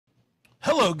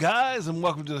Hello, guys, and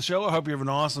welcome to the show. I hope you have an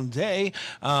awesome day.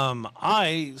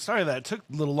 Sorry that took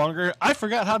a little longer. I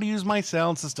forgot how to use my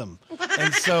sound system,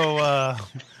 and so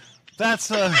that's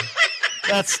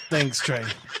thanks, Trey.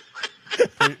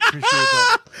 Appreciate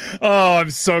that. Oh,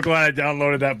 I'm so glad I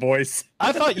downloaded that voice.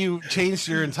 I thought you changed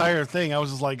your entire thing. I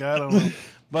was just like, I don't know,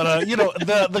 but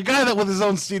the guy that with his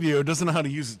own studio doesn't know how to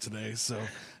use it today. So,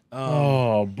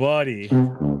 Oh, buddy.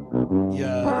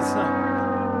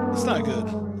 yeah, it's not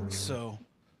good. So,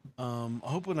 I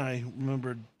hope when I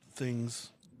remembered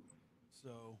things. So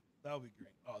that would be great.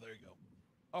 Oh, there you go.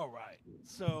 All right.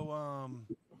 So,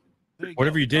 there you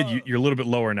Whatever go. you did, you're a little bit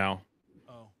lower now.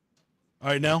 Oh. All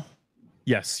right now.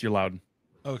 Yes, you're loud.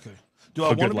 Okay. Do I Oh,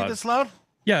 want good to be loud. this loud?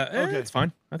 Yeah, Okay. it's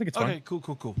fine. I think it's Okay. fine.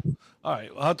 Cool. All right.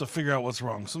 I'll have to figure out what's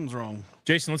wrong. Something's wrong.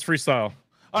 Jason, let's freestyle.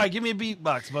 All right. Give me a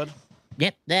beatbox, bud.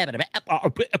 Yep.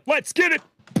 Let's get it.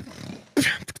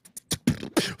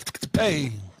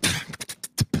 Hey.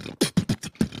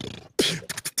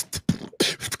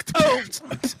 Oh.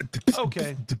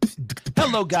 Okay.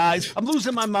 Hello, guys. I'm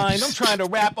losing my mind. I'm trying to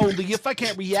rap only if I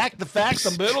can't react the facts.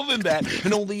 I'm better than that.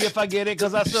 And only if I get it,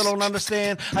 because I still don't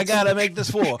understand. I gotta make this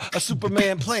for a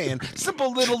Superman plan.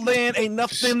 Simple little land, ain't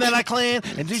nothing that I clan.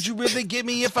 And did you really get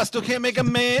me if I still can't make a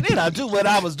man? And I do what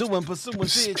I was doing, pursuing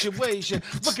situation.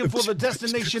 Looking for the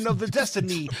destination of the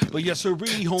destiny. But yes,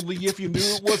 sirree, only if you knew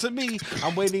it wasn't me.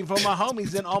 I'm waiting for my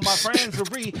homies and all my friends to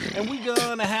read. And we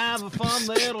gonna have a fun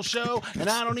little show. And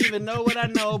I don't even know what I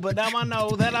know, but now I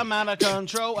know that I'm out of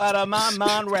control, out of my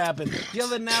mind rapping,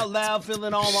 yelling out loud,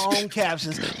 filling all my own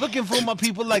captions, looking for my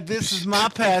people like this is my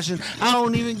passion. I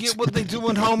don't even get what they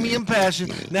doing, homie, in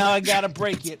passion. Now I gotta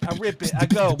break it, I rip it, I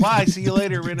go. Bye, see you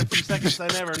later in a few seconds, I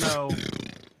never know.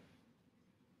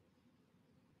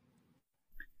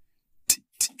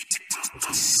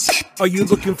 Are you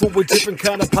looking for a different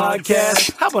kind of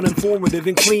podcast? How about informative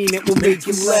and clean? It will make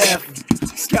you laugh.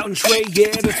 Scout and Trey,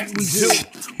 yeah, that's what we do.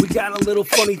 We got a little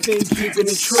funny thing, keeping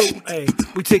it true. Hey,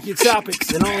 we take your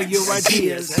topics and all your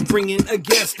ideas and bring in a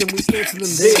guest and we answer them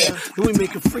there. Then we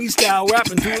make a freestyle rap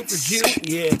and do it for you.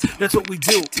 Yeah, that's what we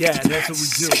do. Yeah, that's what we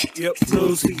do. Yep,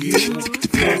 flows to you,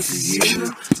 flows to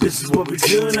you. This is what we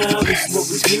do now. This is what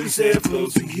we do. Say it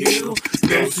flows to you,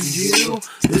 flows to you.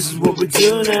 This is what we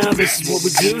do now. This is what we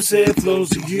do. Say it flows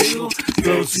to you,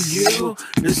 flows to you.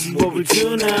 This is what we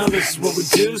do now. This is what we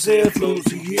do. Say it flows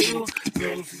to you,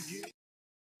 flows to you.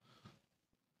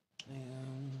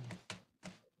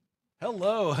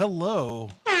 Hello, and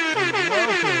welcome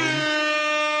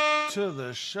to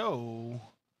the show.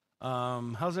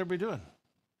 How's everybody doing?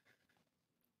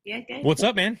 Yeah, good. What's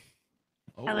up, man?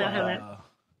 Hello.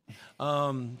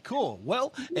 Cool.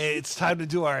 Well, it's time to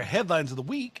do our headlines of the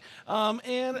week.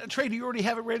 And Trey, do you already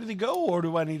have it ready to go, or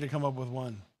do I need to come up with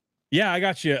one? Yeah, I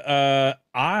got you.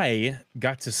 I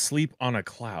got to sleep on a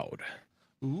cloud.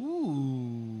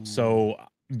 Ooh. So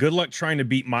good luck trying to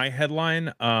beat my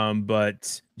headline.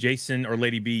 But Jason or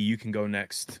Lady B, you can go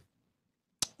next.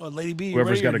 Well, Lady B,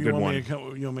 Whoever's got a you good want one. me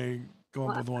to you want me to go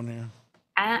up with one here?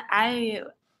 I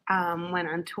went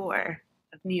on tour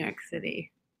of New York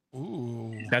City.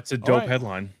 Ooh. That's a dope right.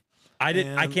 headline. I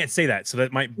And- can't say that, so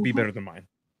that might be better than mine.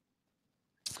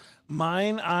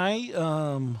 Mine,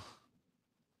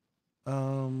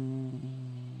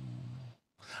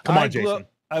 Come on, blew Jason.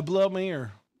 up, I blew out my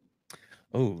ear.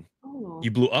 Oh, Oh,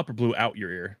 you blew up or blew out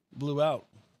your ear? Blew out.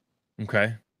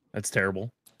 Okay, that's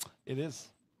terrible. It is.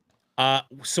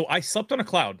 So I slept on a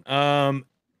cloud.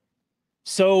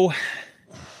 So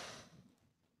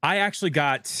I actually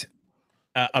got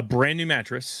a brand new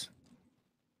mattress.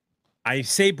 I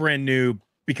say brand new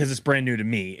because it's brand new to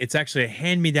me. It's actually a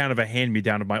hand-me-down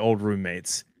of my old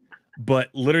roommates. But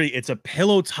literally, it's a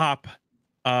pillow top.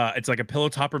 It's like a pillow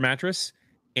topper mattress,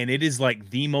 and it is like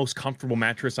the most comfortable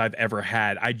mattress I've ever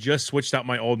had. I just switched out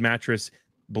my old mattress.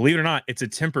 Believe it or not, it's a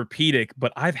Tempur-Pedic,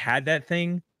 but I've had that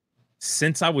thing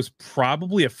since I was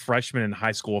probably a freshman in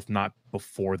high school, if not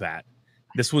before that.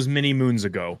 This was many moons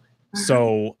ago.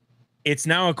 So it's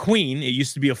now a queen. It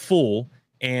used to be a full,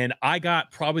 and I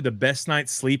got probably the best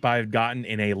night's sleep I've gotten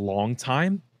in a long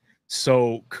time.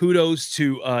 So kudos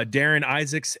to Darren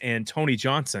Isaacs and Tony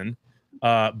Johnson.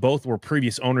 Both were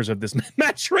previous owners of this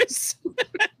mattress.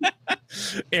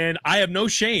 And I have no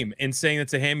shame in saying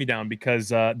it's a hand-me-down because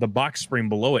the box spring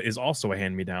below it is also a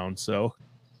hand-me-down. So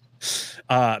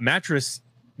mattresses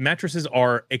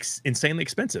are insanely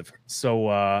expensive. So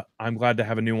I'm glad to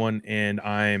have a new one, and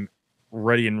I'm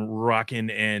ready and rocking,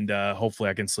 and hopefully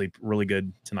I can sleep really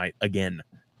good tonight again.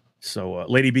 So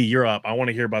Lady B, you're up. I want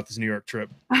to hear about this New York trip.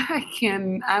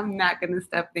 I'm not going to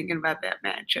stop thinking about that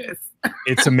mattress.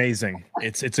 It's amazing.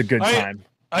 It's a good All right. time.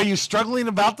 Are you struggling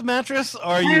about the mattress? Or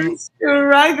are I'm you?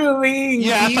 struggling.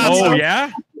 Yeah, I You- thought Oh so.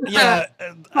 yeah. Yeah,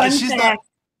 Fun she's fact. not.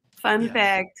 Fun Yeah.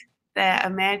 fact that a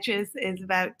mattress is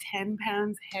about 10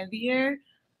 pounds heavier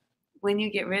when you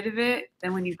get rid of it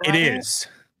than when you bought It it. is.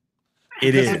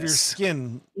 It Because of your is.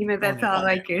 skin. You know, that's on it. all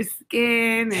like your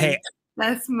skin. And Hey,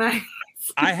 that's my.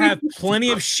 I have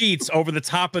plenty of sheets over the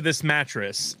top of this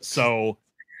mattress, so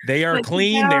they are But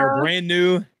clean. They are no. brand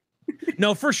new.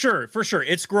 No, for sure, for sure.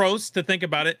 It's gross to think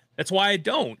about it. That's why I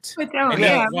don't. But don't, And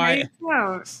yeah, that's why- right?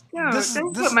 Don't This-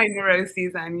 don't this- put my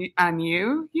neuroses on you. On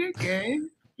you, you're good.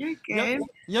 You're good.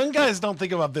 Young guys don't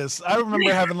think about this. I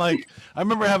remember having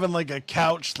like a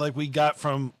couch like we got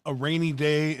from a rainy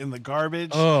day in the garbage.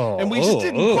 Oh, and we just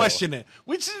didn't question it.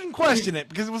 We just didn't question it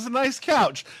because it was a nice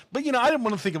couch. But I didn't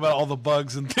want to think about all the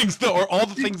bugs and things or all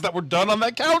the things that were done on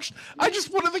that couch. I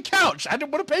just wanted the couch. I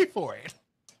didn't want to pay for it.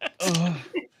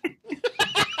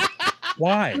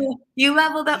 Why? You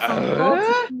leveled up from gold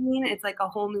to green. It's like a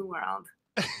whole new world.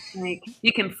 Like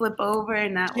you can flip over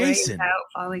and not worry Jason. about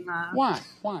falling off.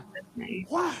 Why? That's nice.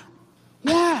 Why?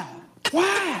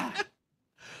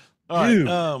 All right.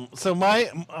 Dude. So my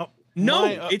No,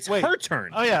 my, it's wait. her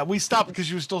turn. Oh yeah, we stopped because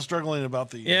you were still struggling about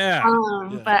the. Yeah.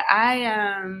 Yeah. But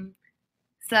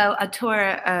so a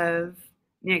tour of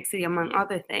New York City, among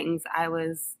other things, I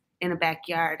was in a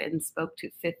backyard and spoke to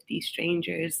 50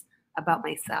 strangers about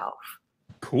myself.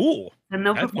 Cool. So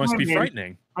no That must be performance.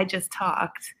 frightening. I just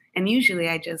talked. And usually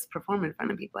I just perform in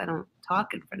front of people. I don't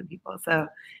talk in front of people. So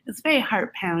it's very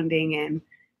heart pounding and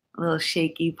a little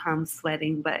shaky, palms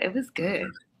sweating, but it was good.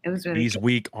 It was really These good.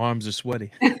 weak arms are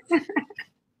sweaty.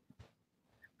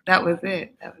 That was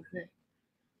it. That was it.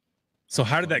 So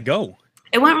how did that go?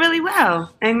 It went really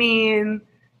well. I mean,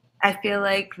 I feel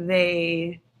like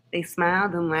they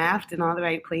smiled and laughed in all the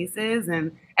right places.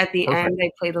 And at the Perfect. end,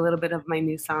 I played a little bit of my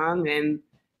new song and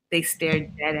they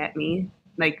stared dead at me,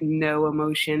 like no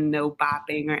emotion, no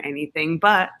bopping or anything.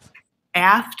 But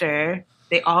after,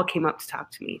 they all came up to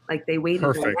talk to me. Like they waited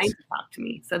in Perfect. line to talk to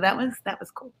me. So that was cool. That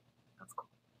was cool.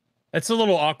 It's a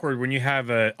little awkward when you have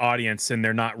an audience and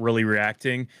they're not really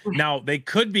reacting. Now, they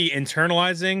could be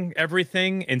internalizing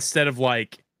everything instead of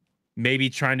like maybe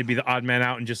trying to be the odd man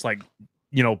out and just like,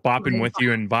 bopping with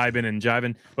you and vibing and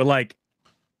jiving. But like,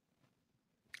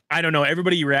 I don't know.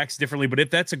 Everybody reacts differently. But if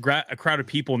that's a crowd of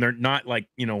people and they're not like,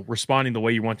 responding the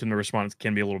way you want them to respond, it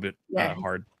can be a little bit Yeah.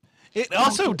 hard. It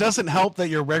also doesn't help that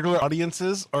your regular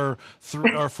audiences are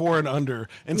 4 and under,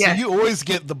 and Yeah. so you always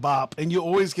get the bop and you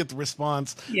always get the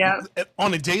response Yeah.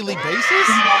 on a daily basis.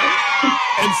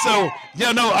 And so,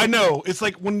 I know it's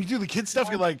like when you do the kid stuff,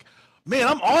 you're like, "Man,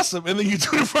 I'm awesome," and then you do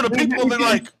it in front of people, and they're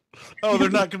like, "Oh, they're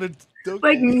not gonna."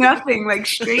 Like nothing, like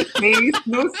straight face,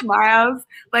 no smiles,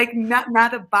 like not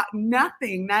a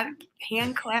nothing, not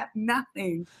hand clap,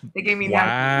 nothing. They gave me nothing.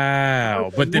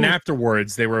 Wow. But then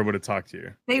afterwards, they were able to talk to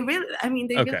you. They really, I mean,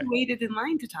 they Okay. really waited in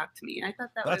line to talk to me. I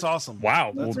thought that That's was awesome.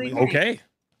 Wow. That's really amazing. Okay.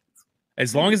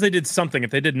 As long as they did something.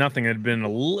 If they did nothing, it'd been a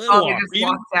little Oh, they awkward. just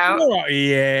walked out.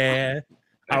 Yeah.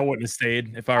 I wouldn't have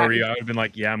stayed. If I were you, I would have been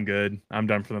like, yeah, I'm good. I'm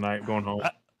done for the night. I'm going home.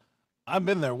 I've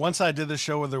been there. Once I did this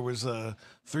show where there was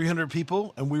 300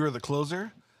 people and we were the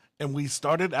closer, and we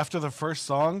started after the first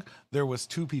song. There was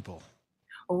 2 people.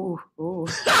 Oh,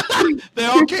 They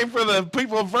all came for the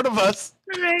people in front of us.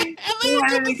 right. They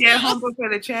wanted to get humble for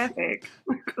the traffic.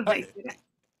 Like,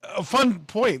 A fun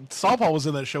point. Saul Paul was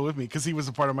in that show with me because he was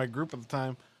a part of my group at the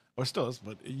time, or still is.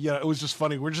 But yeah, it was just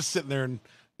funny. We're just sitting there, and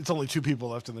it's only 2 people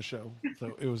left in the show.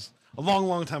 So it was a long,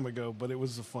 long time ago, but it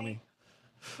was funny.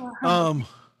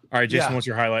 All right, Jason, yeah. what's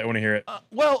your highlight? I want to hear it.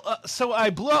 So I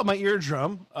blew out my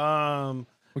eardrum. What'd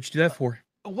you do that for?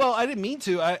 Well, I didn't mean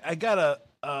to. I got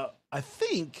I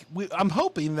think I'm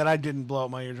hoping that I didn't blow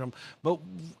out my eardrum, but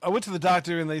I went to the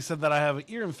doctor and they said that I have an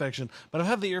ear infection. But I've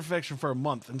had the ear infection for a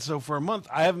month, and so for a month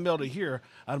I haven't been able to hear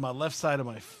out of my left side of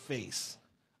my face,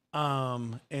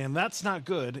 and that's not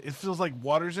good. It feels like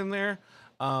water's in there,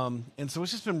 and so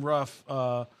it's just been rough.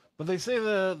 But they say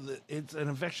it's an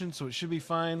infection, so it should be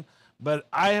fine. But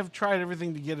I have tried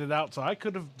everything to get it out, so I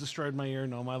could have destroyed my ear.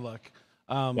 No, my luck.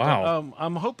 Wow. But,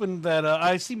 I'm hoping that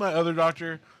I see my other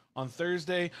doctor on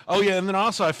Thursday. Oh yeah, and then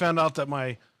also I found out that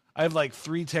I have like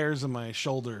 3 tears in my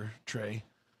shoulder tray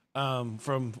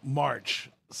from March.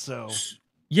 So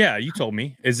Yeah, you told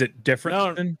me. Is it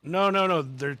different? no.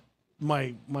 They're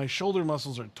my shoulder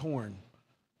muscles are torn.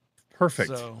 Perfect.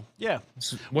 So yeah,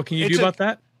 So what can you It do took- about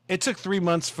that? it took 3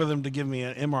 months for them to give me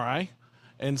an MRI,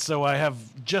 and so I have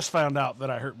just found out that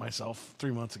I hurt myself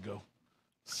 3 months ago.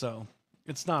 So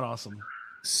it's not awesome.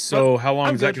 So how long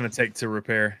I'm is that good. going to take to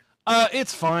repair?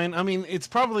 It's fine. I mean, it's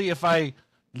probably if I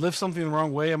lift something the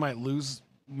wrong way, I might lose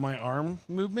my arm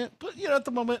movement. But at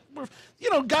the moment,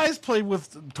 guys play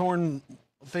with torn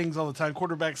things all the time.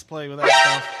 Quarterbacks play with that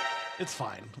stuff. It's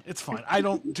fine. It's fine. I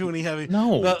don't do any heavy.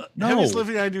 The heaviest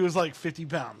lifting I do is like 50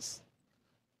 pounds.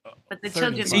 But the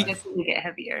children definitely get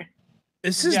heavier.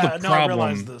 This is the problem. I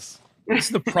realize this. This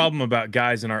is the problem about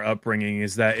guys in our upbringing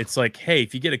is that it's like, hey,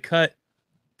 if you get a cut,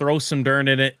 throw some dirt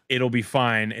in it, it'll be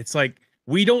fine. It's like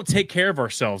we don't take care of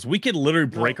ourselves. We could literally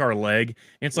break our leg.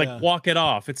 And it's like, walk it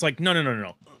off. It's like,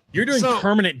 no. You're doing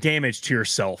permanent damage to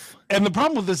yourself. And the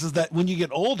problem with this is that when you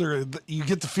get older, you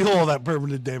get to feel all that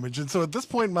permanent damage. And so at this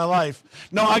point in my life,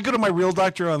 I go to my real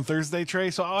doctor on Thursday,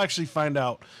 Trey, so I'll actually find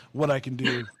out what I can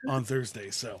do on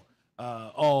Thursday. So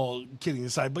all kidding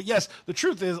aside. But yes, the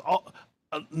truth is,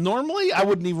 normally I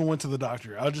wouldn't even went to the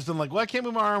doctor. I would just been like, well, I can't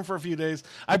move my arm for a few days.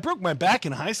 I broke my back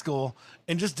in high school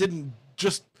and just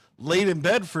laid in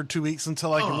bed for 2 weeks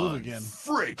until I could move again.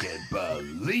 Freaking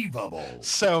believable.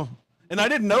 So... And I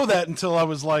didn't know that until I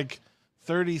was like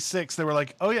 36. They were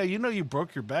like, oh, yeah, you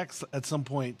broke your back at some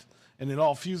point and it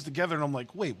all fused together. And I'm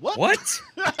like, wait, what? What?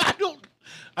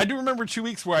 I do remember 2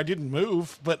 weeks where I didn't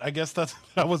move, but I guess that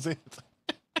was it.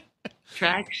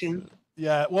 Traction.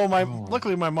 Yeah. Well,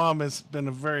 luckily my mom has been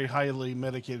a very highly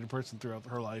medicated person throughout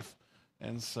her life.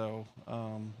 And so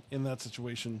in that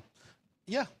situation,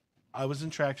 yeah, I was in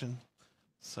traction.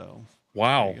 So.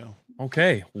 Wow. There you go.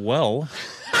 Okay. Well,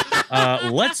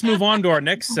 let's move on to our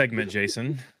next segment,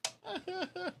 Jason.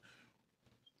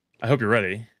 I hope you're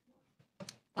ready.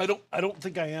 I don't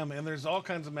think I am, and there's all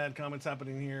kinds of mad comments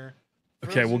happening here.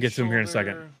 Okay, we'll get to them here in a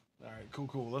second. All right,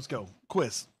 cool. Let's go.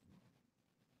 Quiz.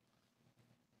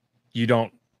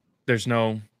 There's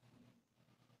no...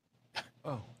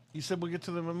 Oh, you said we'll get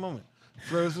to them in a moment.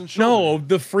 Frozen shoulder. No,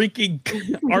 the freaking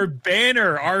our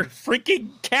banner, our freaking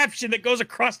caption that goes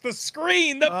across the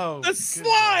screen, the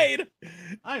slide.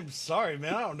 I'm sorry,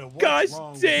 man. I don't know what's Gosh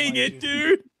wrong dang it,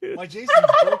 dude. My Jason's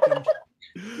broken.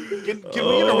 Can we get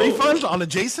a refund on a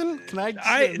Jason? Can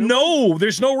I? No,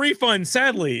 there's no refund.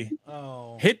 Sadly.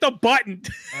 Oh. Hit the button.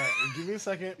 All right, give me a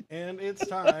second, and it's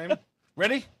time.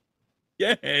 Ready?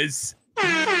 Yes.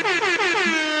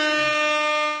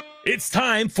 It's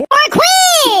time for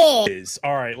quiz.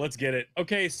 All right, let's get it.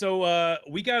 Okay, so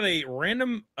we got a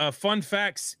random fun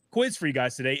facts quiz for you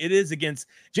guys today. It is against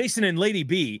Jason and Lady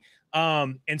B.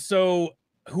 And so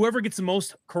whoever gets the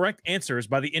most correct answers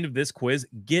by the end of this quiz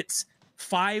gets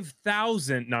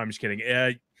 5,000. No, I'm just kidding.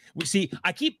 I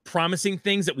keep promising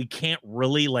things that we can't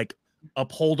really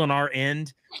uphold on our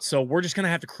end. So we're just gonna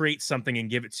have to create something and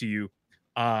give it to you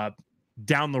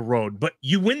down the road. But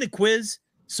you win the quiz.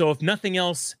 So if nothing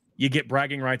else, you get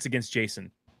bragging rights against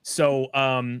Jason. So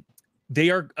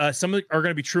they are some are going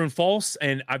to be true and false,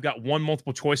 and I've got one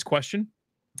multiple choice question.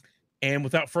 And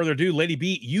without further ado, Lady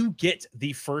B, you get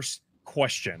the first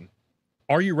question.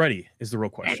 Are you ready? Is the real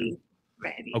question.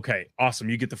 Ready. Okay, awesome.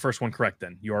 You get the first one correct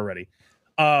then. You are ready.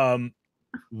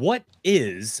 What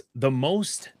is the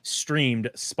most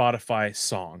streamed Spotify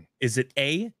song? Is it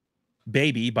A,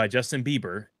 Baby by Justin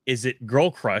Bieber? Is it Girl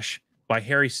Crush by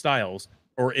Harry Styles?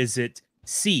 Or is it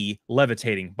C,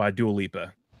 Levitating by Dua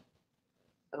Lipa?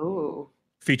 Oh.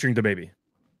 Featuring the baby.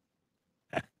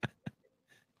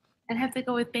 I'd have to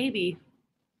go with Baby.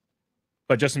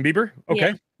 By Justin Bieber?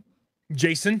 Okay. Yeah.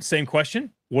 Jason, same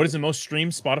question. What is the most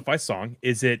streamed Spotify song?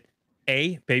 Is it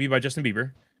A, Baby by Justin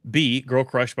Bieber, B, Girl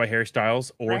Crush by Harry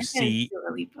Styles, or C?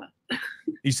 Dua Lipa.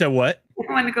 You said what?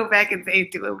 I want to go back and say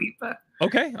Dua Lipa.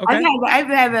 Okay. I've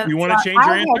had that. You want to change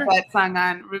your answer? I've had that song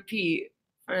on repeat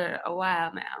for a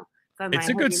while now. It's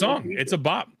a good song. It's a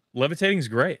bop. Levitating is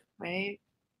great. Right.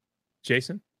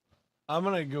 Jason? I'm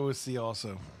going to go with C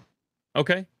also.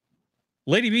 Okay.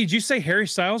 Lady B, did you say Harry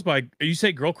Styles you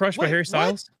say Girl Crush by Harry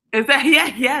Styles? Is that,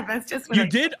 yeah, that's just what you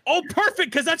did? Oh,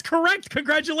 perfect, because that's correct.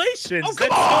 Congratulations. Oh,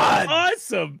 come on. So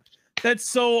awesome. That's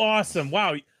so awesome.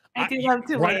 Wow. I do love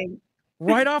to win.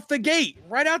 Right off the gate,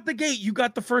 you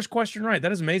got the first question right.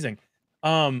 That is amazing.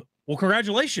 Well,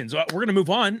 congratulations. We're going to move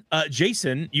on.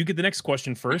 Jason, you get the next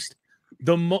question first.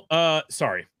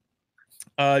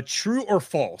 True or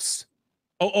false?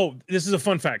 Oh, this is a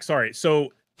fun fact. Sorry.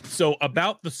 So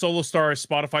about the Solo Stars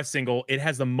Spotify single, it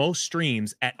has the most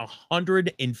streams at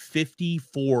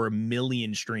 154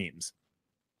 million streams.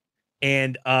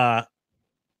 And let's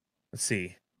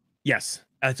see. Yes,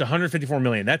 it's 154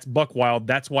 million. That's buck wild.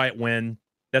 That's why it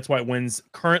wins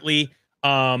currently.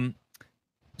 So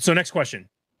next question.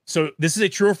 So this is a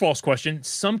true or false question.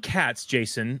 Some cats,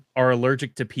 Jason, are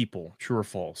allergic to people. True or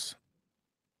false?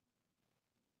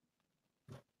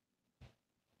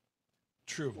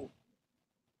 True.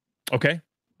 Okay.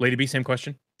 Lady B, same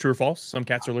question. True or false? Some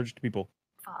cats are allergic to people.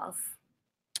 False.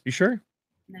 You sure?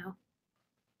 No.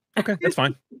 Okay, that's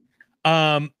fine.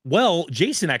 Well,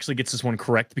 Jason actually gets this one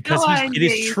correct because Go on, it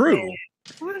is Jason. true.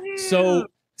 Woohoo. So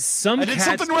some I did cats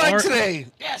something right are, today.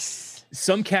 Yes.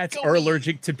 some cats Go are me.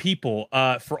 allergic to people.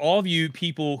 For all of you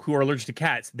people who are allergic to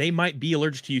cats, they might be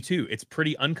allergic to you too. It's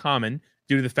pretty uncommon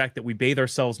due to the fact that we bathe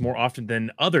ourselves more often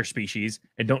than other species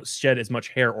and don't shed as much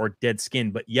hair or dead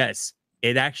skin. But yes,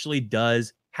 it actually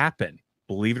does happen,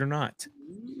 believe it or not.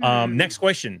 Next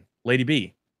question, Lady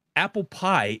B. Apple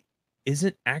pie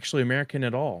isn't actually American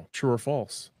at all. True or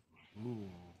false? Ooh.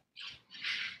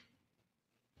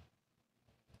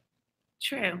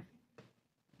 True.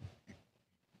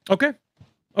 Okay.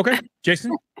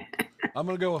 Jason? I'm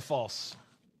gonna go with false.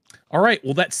 All right.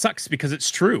 Well, that sucks because it's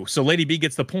true. So Lady B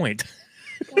gets the point.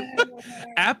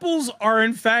 Apples are,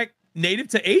 in fact, native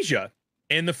to Asia.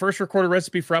 And the first recorded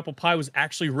recipe for apple pie was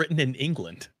actually written in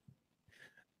England.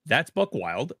 That's buck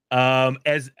wild.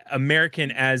 As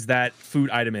American as that food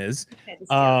item is.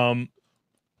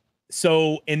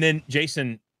 So, and then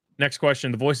Jason, next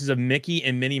question. The voices of Mickey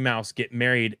and Minnie Mouse got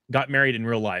married in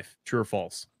real life. True or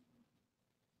false?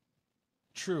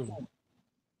 True.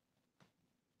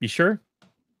 You sure?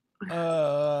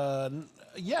 Yeah.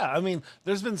 I mean,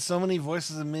 there's been so many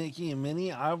voices of Mickey and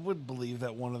Minnie. I would believe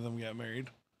that one of them got married.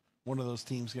 One of those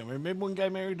teams got married. Maybe one guy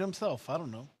married himself. I don't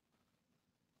know.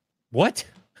 What?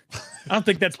 I don't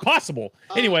think that's possible.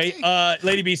 Anyway,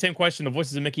 Lady B, same question. The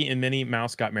voices of Mickey and Minnie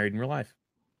Mouse got married in real life.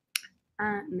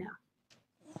 No.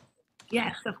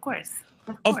 Yes, of course.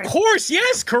 Of course,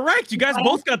 yes, correct. You guys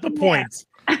both got the points.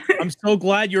 I'm so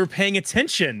glad you were paying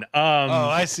attention. Oh,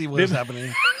 I see what's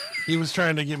happening. He was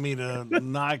trying to get me to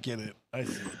not get it. I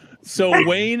see. So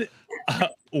Wayne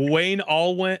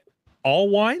Allwine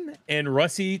and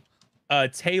Russie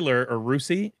Taylor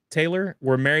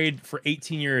were married for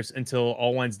 18 years until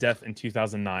Allwine's death in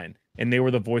 2009, and they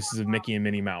were the voices of Mickey and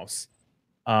Minnie Mouse.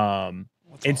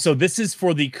 So this is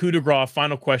for the coup de grace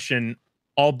final question.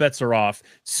 All bets are off.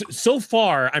 So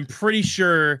far, I'm pretty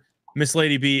sure Miss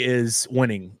Lady B is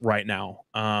winning right now.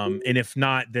 And if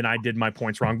not, then I did my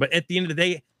points wrong. But at the end of the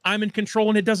day, I'm in control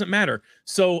and it doesn't matter.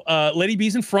 So Lady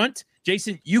B's in front.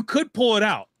 Jason, you could pull it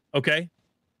out. Okay.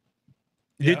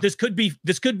 Yeah. This could be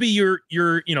your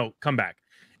comeback,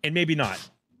 and maybe not.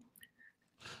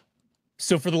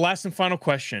 So for the last and final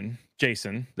question,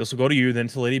 Jason, this will go to you, then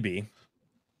to Lady B.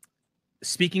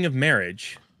 Speaking of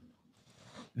marriage,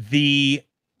 the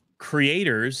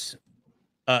creators,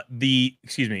 the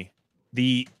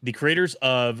creators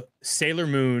of Sailor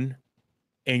Moon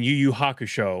and Yu Yu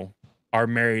Hakusho are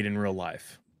married in real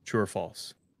life. True or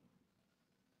false?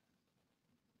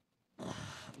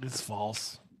 It's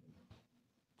false.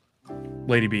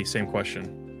 Lady B, same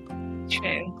question.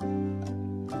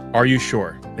 True. Are you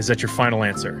sure? Is that your final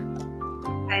answer?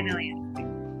 Finally.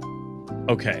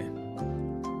 Okay.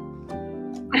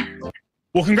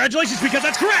 Well, congratulations, because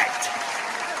that's correct.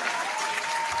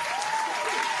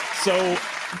 So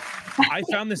I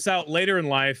found this out later in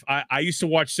life. I used to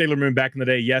watch Sailor Moon back in the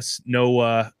day. Yes, no,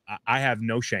 I have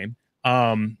no shame.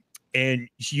 And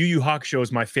Yu Yu Hakusho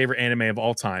is my favorite anime of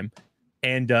all time.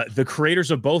 And the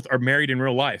creators of both are married in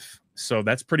real life. So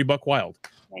that's pretty buck wild.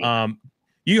 Right.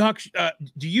 Yu Yu Hakusho,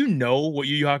 do you know what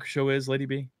Yu Yu Hakusho is, Lady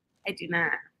B? I do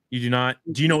not. You do not?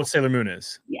 Do you know what Sailor Moon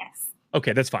is? Yes.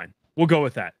 Okay, that's fine. We'll go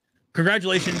with that.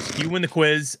 Congratulations. You win the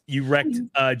quiz. You wrecked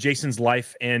Jason's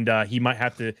life, and he might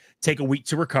have to take a week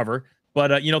to recover.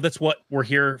 But, that's what we're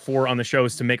here for on the show,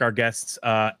 is to make our guests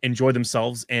enjoy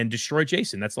themselves and destroy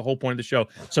Jason. That's the whole point of the show.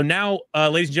 So now,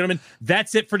 ladies and gentlemen,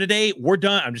 that's it for today. We're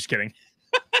done. I'm just kidding.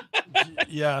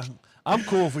 Yeah, I'm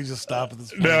cool if we just stop at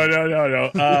this point. No.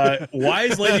 Why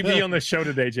is Lady B on the show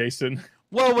today, Jason?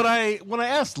 Well, when I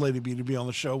asked Lady B to be on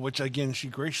the show, which again she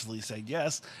graciously said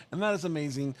yes, and that is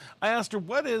amazing. I asked her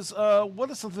what is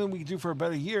something we can do for a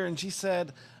better year, and she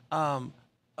said, "Oh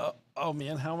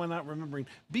man, how am I not remembering?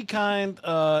 Be kind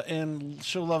and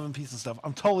show love and peace and stuff."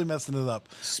 I'm totally messing it up.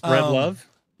 Spread love.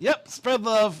 Yep, spread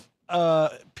love,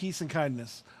 peace and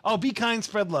kindness. Oh, be kind,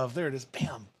 spread love. There it is.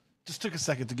 Bam. Just took a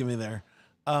second to get me there.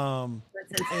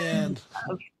 And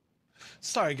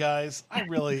sorry guys, I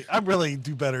really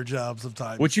do better jobs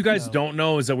sometimes. What you guys don't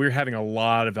know is that we're having a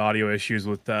lot of audio issues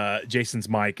with Jason's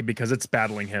mic because it's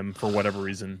battling him for whatever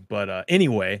reason. But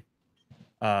anyway,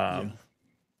 But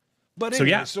anyway, so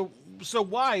yeah. So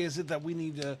why is it that we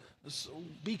need to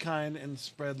be kind and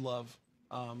spread love,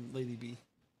 Lady B?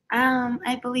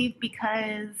 I believe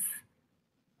because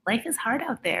life is hard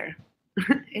out there.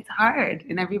 It's hard,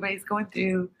 and everybody's going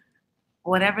through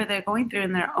whatever they're going through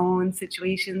in their own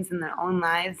situations in their own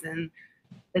lives, and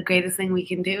the greatest thing we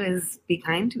can do is be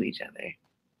kind to each other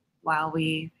while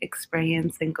we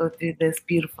experience and go through this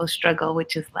beautiful struggle,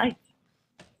 which is life.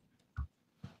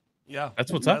 Yeah,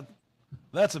 That's what's up.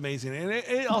 That's amazing, and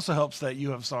it also helps that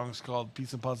you have songs called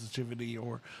 "Peace and Positivity"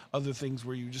 or other things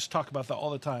where you just talk about that all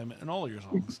the time in all of your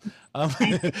songs.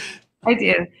 I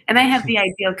do, and I have the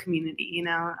ideal community. You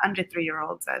know, under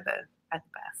 3-year-olds are the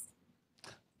best.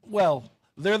 Well,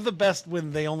 they're the best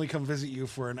when they only come visit you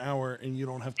for an hour and you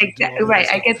don't have to do all Exactly the right.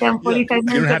 other I get them stuff. 45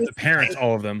 minutes. You don't have at to a parent time.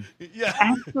 all of them. Yeah,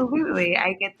 Absolutely,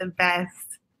 I get the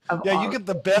best of yeah, all. you get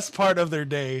the best part of their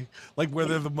day, like where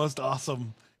they're the most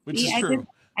awesome, which See, is true.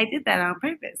 I did that on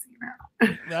purpose. You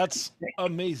know. That's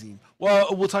amazing.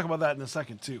 Well, we'll talk about that in a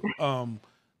second too.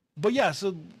 But yeah,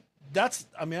 so I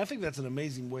think that's an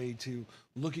amazing way to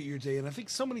look at your day. And I think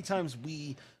so many times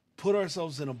we put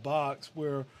ourselves in a box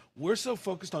where we're so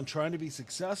focused on trying to be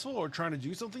successful or trying to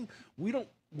do something, we don't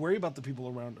worry about the people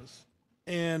around us.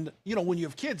 And, you know, when you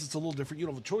have kids, it's a little different. You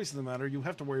don't have a choice in the matter. You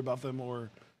have to worry about them or,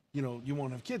 you know, you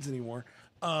won't have kids anymore.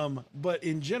 But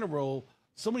in general,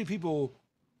 so many people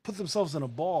put themselves in a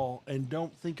ball and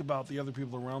don't think about the other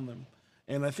people around them.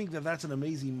 And I think that that's an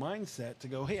amazing mindset to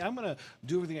go, hey, I'm going to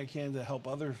do everything I can to help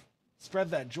others,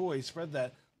 spread that joy, spread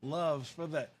that love,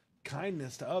 spread that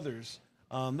kindness to others.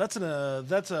 That's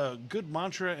a good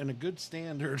mantra and a good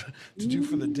standard to do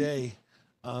for the day.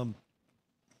 No,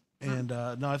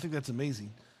 I think that's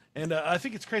amazing. And I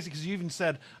think it's crazy because you even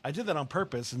said, I did that on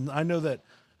purpose. And I know that,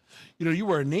 you know, you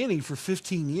were a nanny for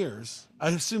 15 years.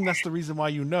 I assume that's the reason why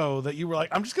you know that you were like,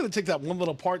 I'm just going to take that one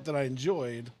little part that I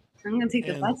enjoyed. I'm gonna take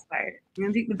the best part. I'm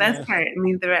gonna take the best part and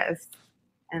leave the rest,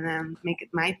 and make it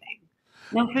my thing.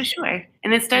 No, for sure.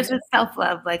 And it starts with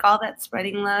self-love, like all that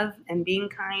spreading love and being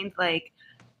kind. Like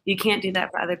you can't do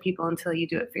that for other people until you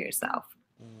do it for yourself.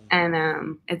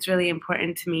 And it's really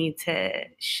important to me to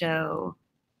show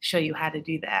you how to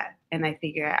do that. And I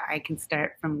figure I can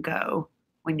start from go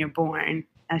when you're born.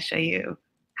 I'll show you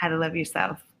how to love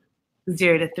yourself,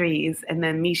 0 to 3s, and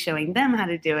then me showing them how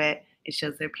to do it. It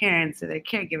shows their parents or their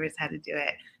caregivers how to do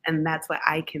it. And that's what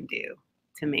I can do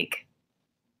to make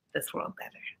this world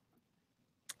better.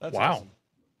 That's Wow. awesome.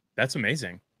 That's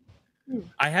amazing.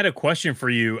 I had a question for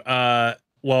you.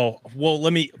 Well,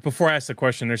 let me, before I ask the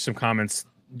question, there's some comments.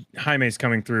 Jaime's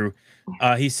coming through.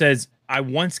 He says, I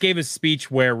once gave a speech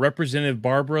where Representative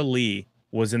Barbara Lee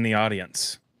was in the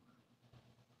audience.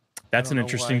 That's an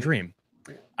interesting dream.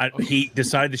 He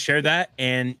decided to share that,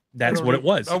 and that's what it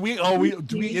was. Do we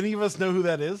any of us know who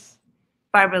that is?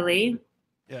 Barbara Lee.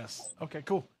 Yes. Okay,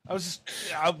 cool. That's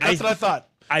what I thought.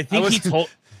 I think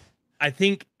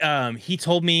he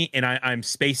told me, and I'm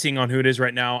spacing on who it is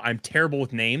right now. I'm terrible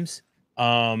with names.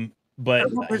 But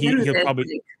he'll probably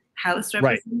like House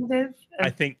representative.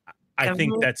 Right. I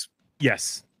think that's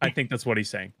yes. I think that's what he's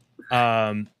saying.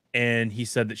 And he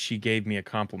said that she gave me a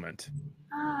compliment.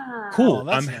 Cool.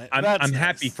 Oh, I'm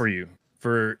happy for you,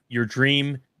 for your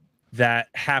dream that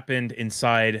happened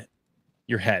inside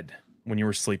your head when you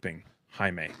were sleeping,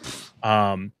 Jaime.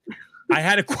 I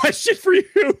had a question for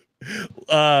you.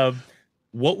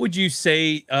 What would you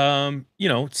say, to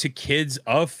to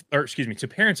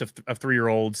parents of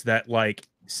 3-year-olds that, like,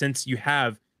 since you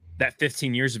have that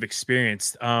 15 years of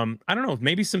experience, I don't know,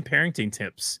 maybe some parenting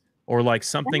tips or like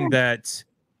something that,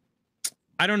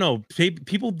 I don't know,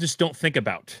 people just don't think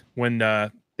about when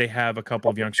they have a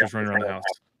couple of youngsters running around the house.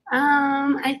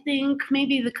 I think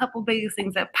maybe the couple biggest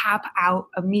things that pop out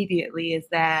immediately is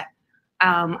that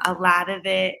a lot of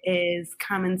it is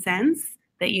common sense,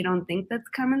 that you don't think that's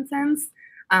common sense.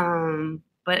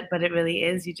 But it really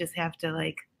is. You just have to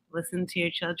like listen to your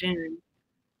children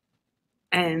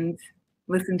and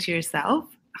listen to yourself,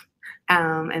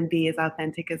 and be as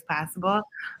authentic as possible.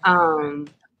 And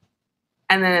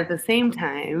then at the same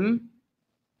time,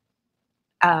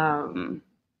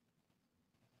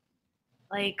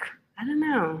 like, I don't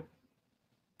know,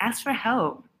 ask for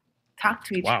help, talk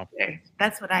to each other.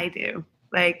 That's what I do.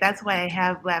 Like, that's why I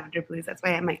have Lavender Blues. That's why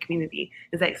I have my community,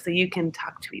 is like, so you can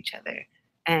talk to each other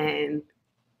and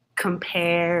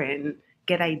compare and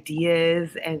get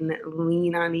ideas and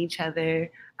lean on each other.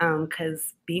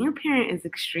 Because being a parent is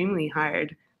extremely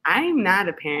hard. I'm not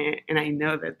a parent, and I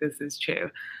know that this is true.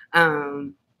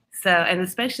 And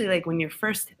especially like when you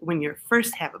first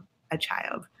have a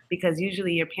child, because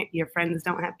usually your friends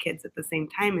don't have kids at the same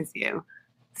time as you.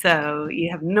 So you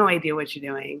have no idea what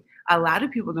you're doing. A lot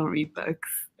of people don't read books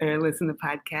or listen to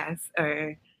podcasts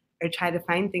or try to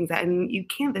find things out. And you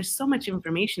can't, there's so much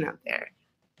information out there.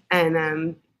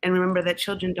 And remember that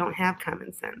children don't have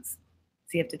common sense.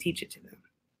 So you have to teach it to them.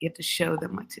 You have to show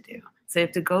them what to do. So you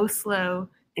have to go slow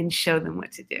and show them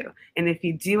what to do. And if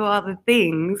you do all the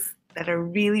things that are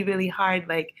really, really hard,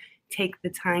 like take the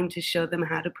time to show them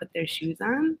how to put their shoes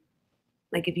on.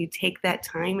 Like if you take that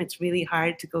time, it's really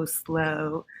hard to go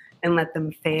slow and let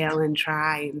them fail and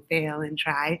try and fail and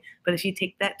try. But if you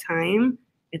take that time,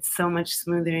 it's so much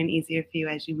smoother and easier for you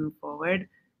as you move forward.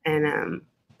 And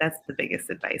that's the biggest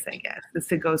advice, I guess, is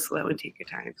to go slow and take your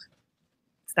time.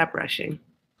 Stop rushing.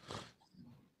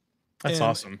 That's And-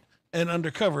 awesome. And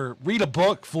undercover, read a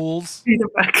book, fools. Read a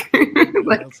book.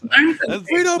 Like,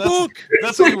 Read a book.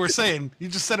 That's what you were saying. You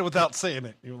just said it without saying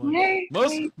it. You were like, Yay,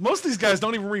 yay. most of these guys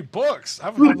don't even read books.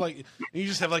 I've like, you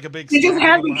just have like a big. You just stack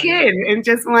have of them a behind you. kid and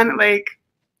just want to like,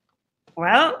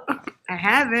 well, I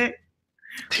have it.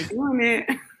 We're doing it,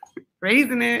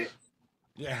 raising it.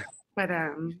 Yeah. But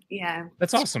yeah.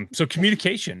 That's awesome. So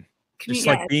communication, just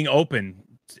like being open,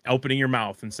 opening your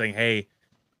mouth and saying, "Hey,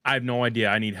 I have no idea.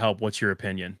 I need help. What's your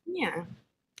opinion?" Yeah.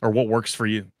 Or what works for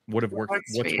you? What have worked?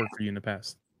 works for What's you? worked for you in the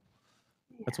past?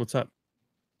 That's what's up.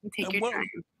 Take And your what- time.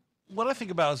 What I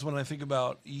think about is when I think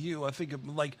about you, I think of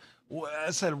like I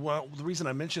said. Well, the reason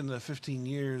I mentioned the 15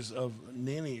 years of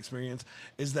nanny experience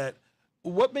is that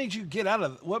what made you get out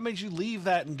of what made you leave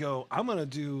that and go, I'm gonna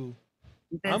do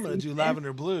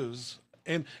Lavender Blues.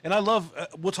 And I love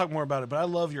we'll talk more about it, but I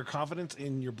love your confidence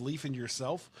and your belief in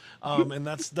yourself, and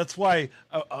that's why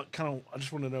I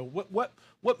just want to know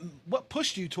what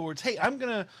pushed you towards, hey, I'm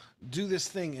gonna do this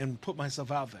thing and put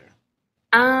myself out there.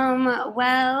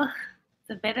 Well,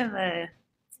 it's a bit of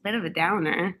a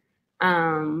downer.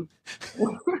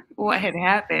 What had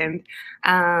happened?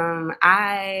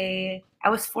 I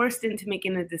was forced into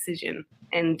making a decision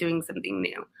and doing something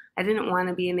new. I didn't want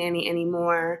to be a nanny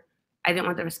anymore. I didn't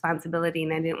want the responsibility,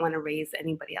 and I didn't want to raise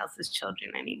anybody else's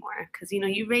children anymore. Because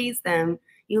you raise them,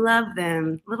 you love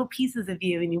them, little pieces of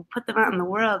you, and you put them out in the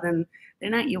world, and they're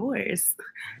not yours.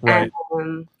 Right.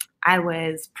 And, I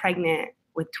was pregnant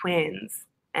with twins,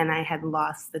 and I had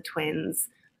lost the twins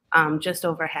just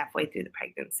over halfway through the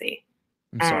pregnancy.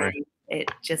 I'm sorry. And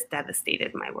it just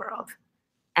devastated my world.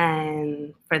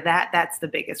 And for that, that's the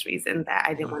biggest reason that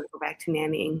I didn't want to go back to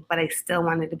nannying. But I still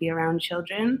wanted to be around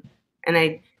children. And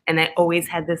I always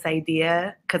had this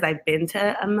idea, because I've been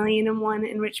to 1,000,001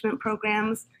 enrichment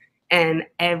programs. And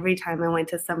every time I went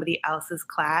to somebody else's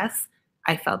class,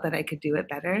 I felt that I could do it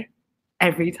better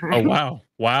every time. Oh wow.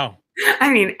 Wow.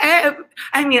 I mean,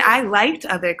 I liked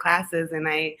other classes, and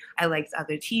I liked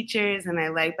other teachers, and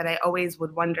but I always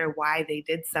would wonder why they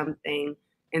did something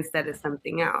instead of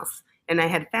something else. And I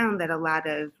had found that a lot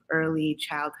of early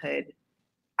childhood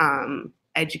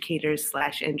educators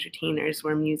 / entertainers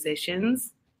were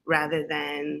musicians rather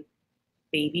than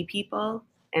baby people.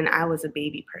 And I was a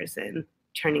baby person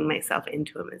turning myself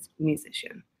into a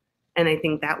musician. And I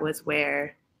think that was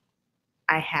where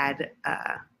I had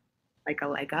like a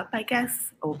leg up, I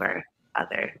guess, over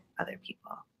other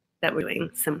people that were doing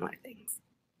similar things.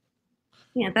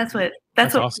 Yeah, that's what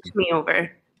awesome. pushed me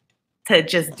over to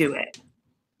just do it.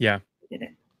 Yeah. Did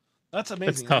it. That's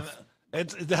amazing. tough.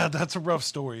 That's a rough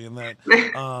story, and that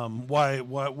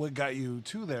what got you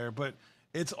to there, but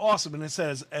it's awesome. And it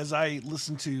says, as I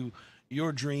listen to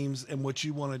your dreams and what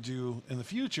you want to do in the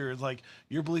future, it's like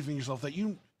you're believing yourself that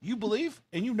you believe,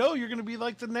 and you're going to be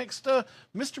like the next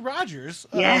Mr. Rogers.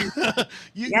 Yes.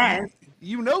 Yes.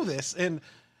 You know this, and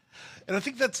I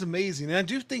think that's amazing. And I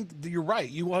do think that you're right.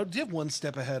 You did one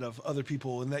step ahead of other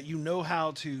people, in that you know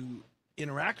how to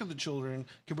interact with the children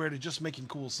compared to just making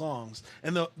cool songs.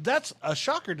 And that's a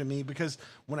shocker to me, because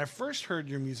when I first heard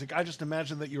your music, I just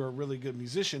imagined that you were a really good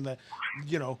musician that,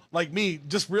 like me,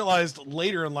 just realized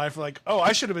later in life, like, oh,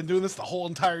 I should have been doing this the whole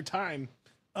entire time.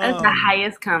 That's the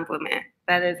highest compliment.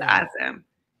 That is awesome.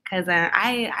 Because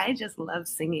I just love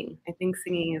singing. I think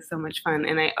singing is so much fun.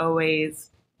 And I always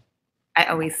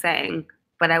sang,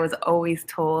 but I was always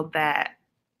told that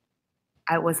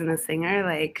I wasn't a singer.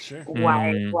 Like, Sure. why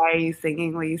are you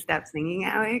singing? Will you stop singing,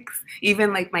 Alex?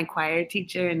 Even like my choir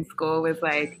teacher in school was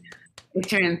like,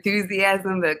 it's your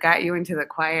enthusiasm that got you into the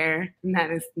choir,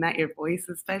 not your voice,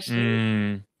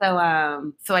 especially. So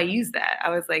I used that.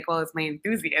 I was like, well, it's my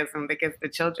enthusiasm that gets the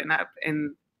children up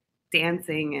and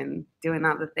dancing and doing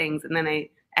all the things. And then I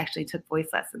actually took voice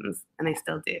lessons, and I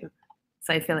still do.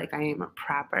 So I feel like I am a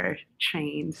proper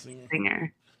trained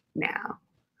singer now.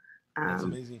 That's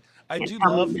amazing. I can't do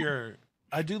tell me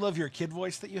love your kid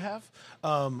voice that you have.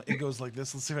 It goes like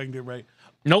this. Let's see if I can do it right.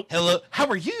 Nope. Hello, how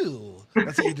are you?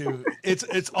 That's what you do.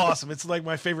 It's awesome. It's like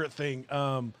my favorite thing.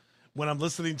 When I'm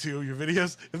listening to your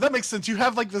videos, if that makes sense, you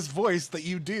have like this voice that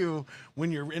you do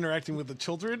when you're interacting with the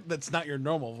children. That's not your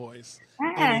normal voice.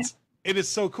 And it is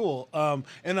so cool.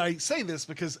 And I say this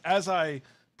because as I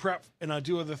prep and I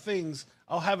do other things,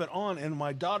 I'll have it on, and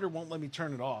my daughter won't let me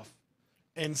turn it off.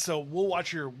 And so we'll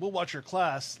watch your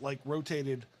class like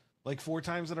rotated like 4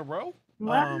 times in a row.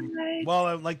 What? While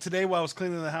I was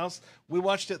cleaning the house, we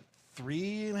watched it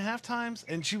 3.5 times,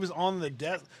 and she was on the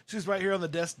desk. She was right here on the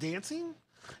desk dancing,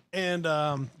 and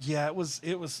yeah, it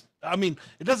was. I mean,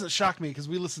 it doesn't shock me because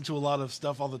we listen to a lot of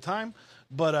stuff all the time,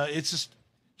 but it's just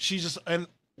she just. And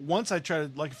once I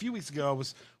tried, like a few weeks ago, I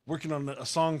was working on a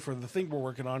song for the thing we're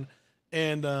working on,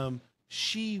 and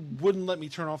she wouldn't let me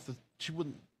turn off the. She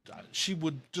wouldn't. She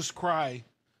would just cry,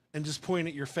 and just point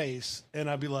at your face, and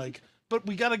I'd be like, "But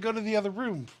we got to go to the other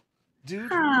room, dude. We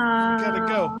gotta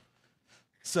go."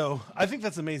 So I think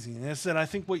that's amazing. And I said, I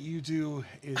think what you do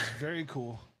is very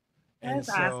cool. And That's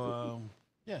so, awesome.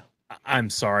 yeah. I'm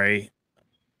sorry.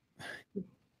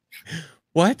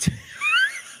 What?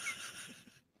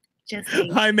 Just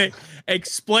saying. Jaime,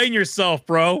 explain yourself,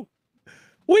 bro.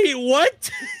 Wait, what?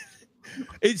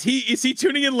 Is he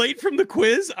tuning in late from the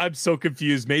quiz? I'm so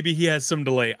confused. Maybe he has some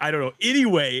delay. I don't know.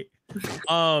 Anyway,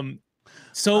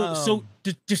 so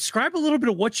describe a little bit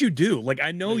of what you do. Like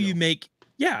I know you make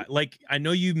I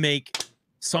know you make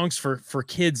songs for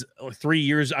kids 3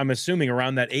 years, I'm assuming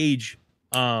around that age.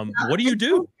 What do you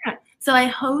do? So I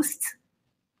host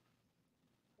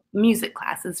music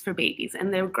classes for babies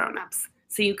and they're grown-ups.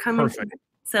 So you come in,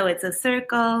 so it's a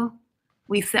circle.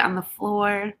 We sit on the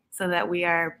floor so that we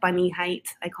are bunny height.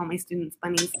 I call my students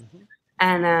bunnies.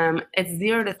 And it's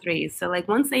 0 to 3. So like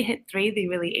once they hit 3, they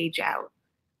really age out.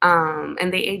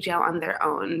 And they age out on their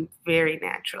own very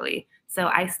naturally. So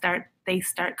they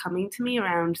start coming to me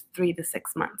around 3 to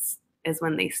 6 months is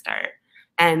when they start.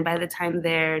 And by the time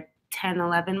they're 10,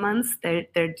 11 months,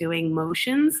 they're doing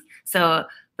motions. So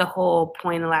the whole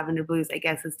point of Lavender Blues, I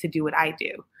guess, is to do what I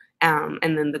do.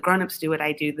 And then the grown-ups do what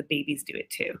I do, the babies do it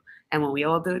too. And when we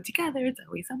all do it together, it's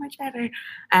always so much better.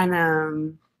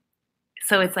 And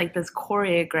so it's like this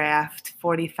choreographed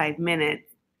 45-minute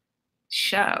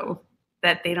show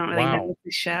that they don't really know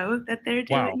the show that they're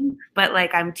doing. But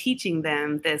like I'm teaching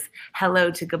them this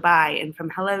hello to goodbye. And from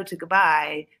hello to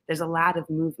goodbye, there's a lot of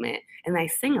movement. And I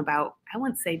sing about, I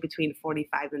would say between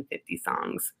 45 and 50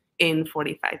 songs in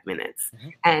 45 minutes.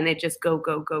 And it just goes.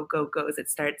 It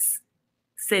starts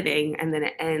sitting and then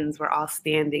it ends. We're all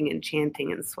standing and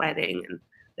chanting and sweating and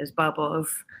there's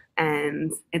bubbles.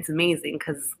 And it's amazing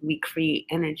because we create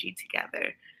energy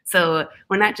together. So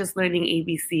we're not just learning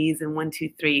ABCs and 1, 2,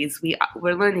 3s.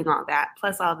 We're learning all that,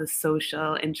 plus all the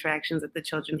social interactions that the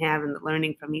children have and the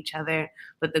learning from each other.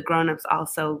 But the grown-ups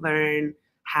also learn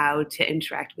how to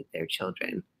interact with their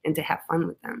children and to have fun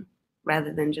with them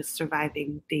rather than just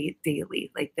surviving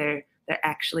daily. Like they're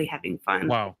actually having fun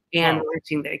and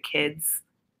watching their kids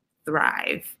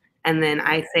thrive. And then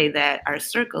I say that our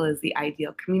circle is the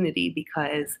ideal community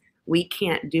because we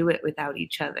can't do it without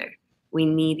each other. We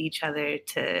need each other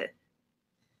to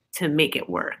make it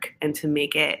work and to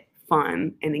make it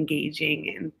fun and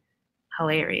engaging and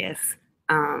hilarious.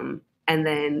 And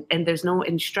there's no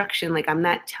instruction. Like I'm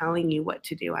not telling you what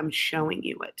to do. I'm showing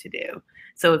you what to do.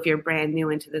 So if you're brand new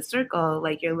into the circle,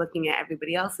 like you're looking at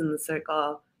everybody else in the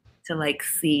circle to like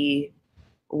see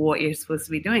what you're supposed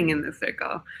to be doing in the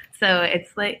circle. So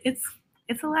it's like,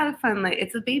 it's a lot of fun. Like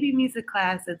it's a baby music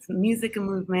class. It's music and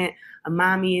movement, a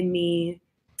mommy and me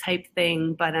type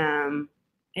thing, but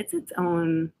it's its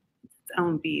own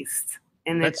beast,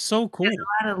 and that's so cool. There's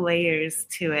a lot of layers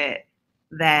to it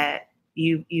that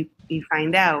you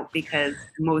find out because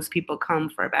most people come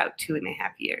for about 2.5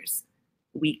 years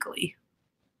weekly.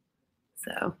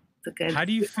 So it's a good. How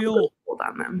do you feel hold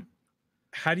on them?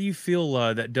 How do you feel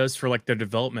that does for like their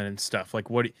development and stuff? Like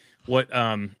what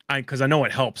because I know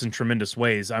it helps in tremendous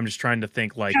ways. I'm just trying to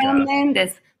think like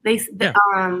tremendous.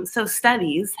 So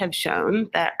studies have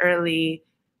shown that early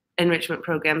enrichment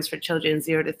programs for children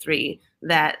 0 to 3,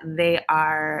 that they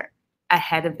are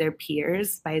ahead of their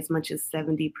peers by as much as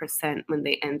 70% when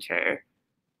they enter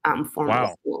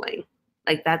formal schooling.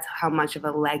 Like that's how much of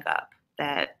a leg up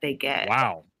that they get.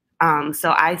 Wow.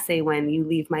 So I say when you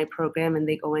leave my program and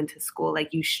they go into school,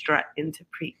 like you strut into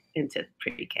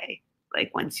pre-K.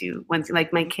 Like once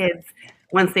like my kids,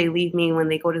 once they leave me, when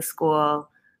they go to school,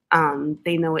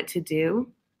 they know what to do.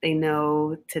 They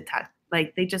know to talk.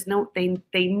 Like they just know,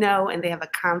 they know, and they have a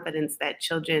confidence that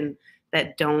children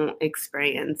that don't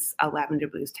experience a Lavender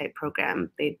Blues type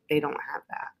program, they don't have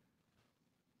that.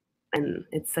 And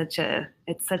it's such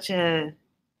a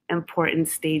important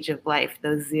stage of life.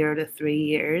 Those 0 to 3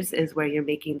 years is where you're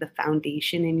making the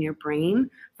foundation in your brain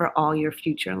for all your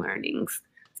future learnings.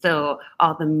 So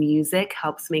all the music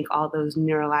helps make all those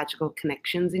neurological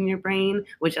connections in your brain,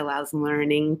 which allows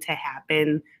learning to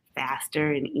happen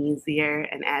faster and easier.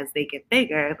 And as they get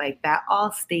bigger, like that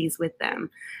all stays with them.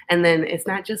 And then it's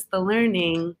not just the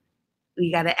learning,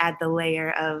 you got to add the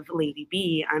layer of Lady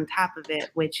B on top of it,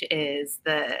 which is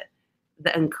the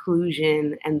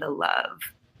inclusion and the love.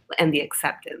 and the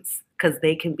acceptance, because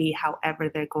they can be however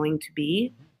they're going to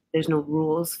be. There's no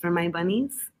rules for my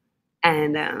bunnies.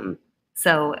 And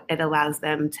so it allows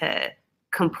them to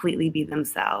completely be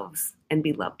themselves and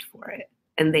be loved for it.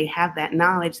 And they have that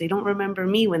knowledge. They don't remember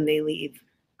me when they leave,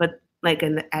 but like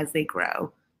as they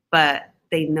grow, but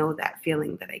they know that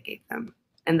feeling that I gave them.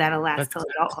 And that'll last till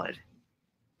adulthood.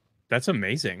 That's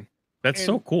amazing. That's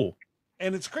so cool.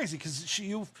 And it's crazy because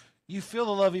you feel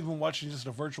the love even watching just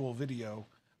a virtual video.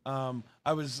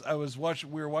 I was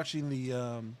watching. We were watching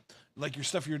the like your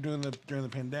stuff you were doing during the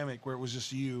pandemic, where it was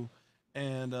just you,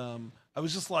 and I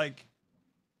was just like,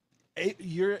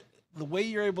 the way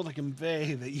you're able to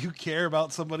convey that you care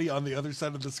about somebody on the other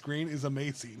side of the screen is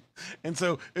amazing. And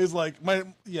so it was like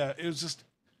it was just,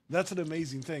 that's an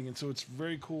amazing thing. And so it's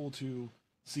very cool to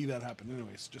see that happen.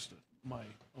 Anyways, just my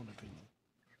own opinion.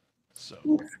 So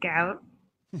Scout.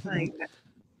 Like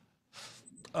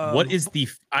what is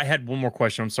I had one more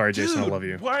question. I'm sorry, Jason. Dude, I love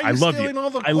you. Why are you I love stealing you. all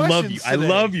the I love you. questions I today?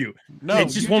 love you. No,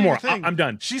 it's just you one do more. your thing. I'm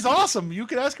done. She's awesome. You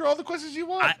can ask her all the questions you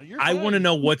want. I want to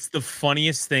know what's the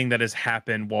funniest thing that has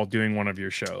happened while doing one of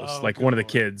your shows. Oh, like good one of the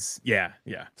Lord. kids. Yeah.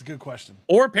 It's a good question.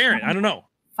 Or a parent. I don't know.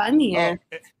 funniest.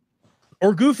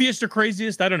 Or goofiest or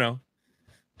craziest. I don't know.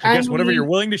 I guess whatever you're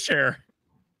willing to share.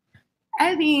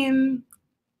 I mean,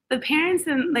 the parents,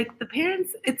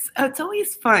 it's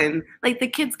always fun. Like the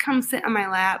kids come sit on my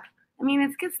lap. I mean,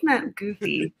 it gets not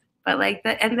goofy, but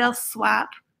and they'll swap.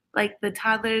 Like the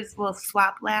toddlers will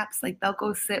swap laps. Like they'll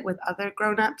go sit with other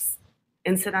grown-ups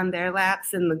and sit on their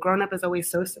laps, and the grown-up is always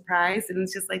so surprised. And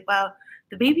it's just like, well,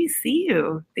 the babies see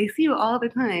you. They see you all the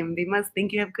time. They must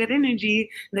think you have good energy.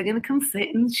 They're gonna come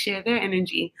sit and share their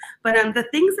energy. But the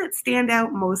things that stand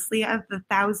out mostly of the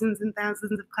thousands and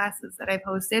thousands of classes that I've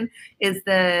hosted is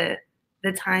the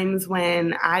times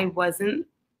when I wasn't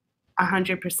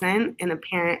 100% and a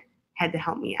parent had to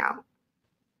help me out.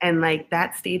 And like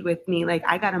that stayed with me. Like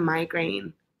I got a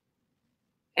migraine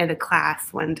at a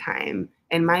class one time,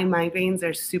 and my migraines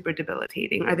are super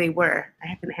debilitating, or they were. I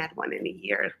haven't had one in a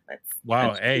year.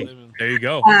 Wow. Hey, there you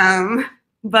go.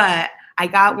 But I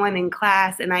got one in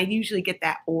class, and I usually get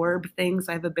that orb thing,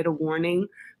 so I have a bit of warning.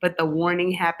 But the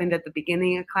warning happened at the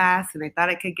beginning of class, and I thought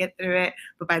I could get through it.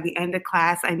 But by the end of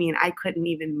class, I mean, I couldn't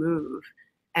even move.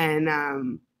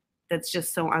 And that's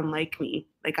just so unlike me.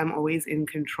 Like I'm always in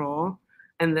control.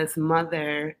 And this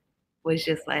mother was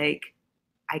just like,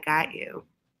 I got you.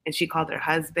 And she called her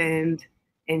husband,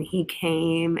 and he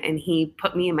came and he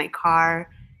put me in my car.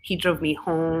 He drove me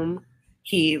home.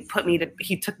 He took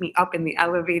me up in the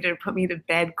elevator, put me to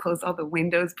bed, closed all the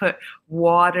windows, put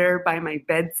water by my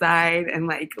bedside, and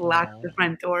like locked the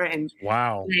front door. And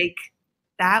wow, like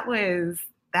that was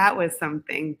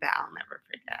something that I'll never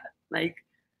forget.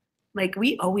 Like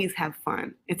we always have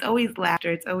fun. It's always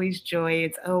laughter. It's always joy.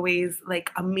 It's always like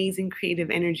amazing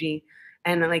creative energy.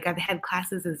 And like I've had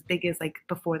classes as big as like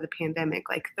before the pandemic,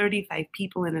 like 35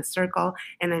 people in a circle,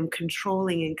 and I'm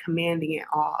controlling and commanding it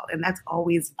all. And that's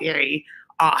always very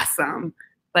awesome.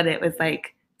 But it was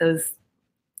like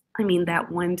that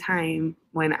one time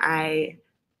when I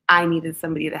needed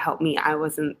somebody to help me, I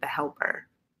wasn't the helper.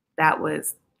 That's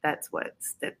what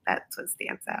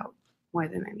stands out more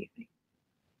than anything.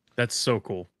 That's so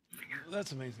cool.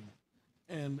 That's amazing.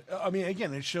 And I mean,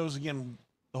 again, it shows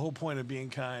the whole point of being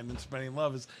kind and spreading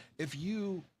love is if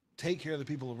you take care of the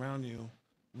people around you,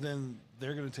 then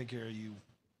they're going to take care of you.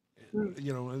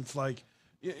 You know, it's like,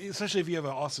 especially if you have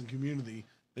an awesome community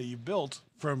that you built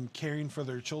from caring for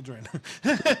their children.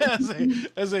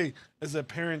 as a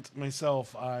parent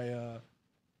myself,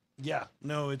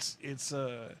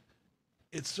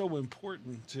 it's so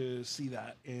important to see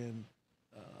that. And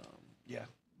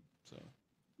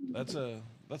so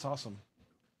that's awesome.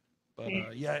 But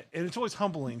and it's always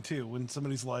humbling too when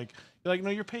somebody's like, you're like, no,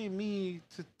 you're paying me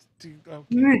to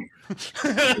okay.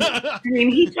 I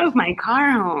mean, he drove my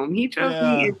car home. He drove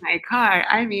me in my car.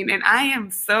 I mean, and I am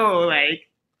so like,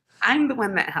 I'm the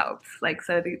one that helps. Like,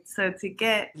 so to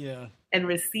get and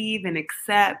receive and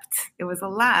accept, it was a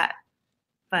lot.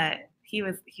 But he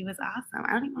was awesome.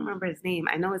 I don't even remember his name.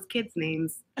 I know his kids'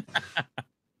 names. But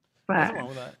nothing wrong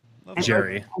with that.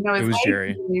 Jerry. I know it was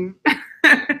Jerry.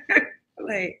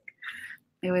 Like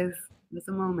it was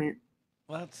a moment.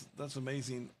 Well, that's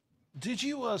amazing. Did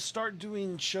you start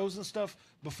doing shows and stuff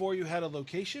before you had a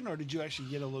location, or did you actually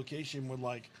get a location with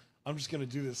like, I'm just going to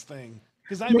do this thing?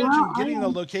 Because I imagine getting a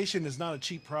location is not a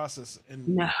cheap process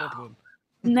in Brooklyn.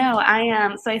 No,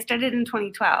 so I started in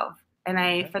 2012,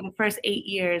 and for the first 8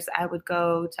 years, I would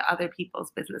go to other people's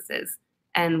businesses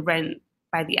and rent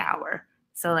by the hour.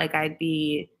 So like I'd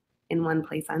be in one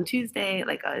place on Tuesday,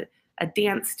 like a a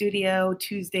dance studio.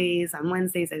 Tuesdays, on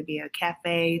Wednesdays I'd be a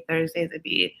cafe. Thursdays I'd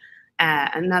be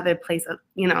at another place,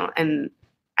 and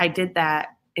I did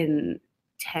that in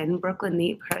 10 Brooklyn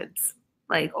neighborhoods,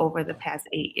 like over the past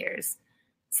 8 years.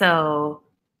 So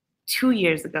 2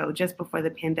 years ago, just before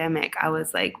the pandemic, I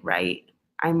was like, right,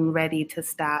 I'm ready to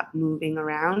stop moving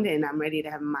around and I'm ready to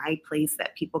have my place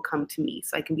that people come to me.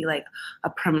 So I can be like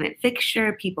a permanent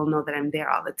fixture. People know that I'm there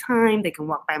all the time. They can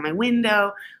walk by my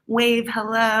window, wave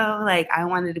hello. Like I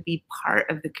wanted to be part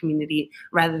of the community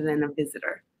rather than a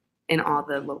visitor in all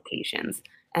the locations.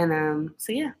 And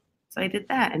so I did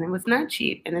that, and it was not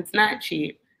cheap, and it's not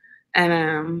cheap.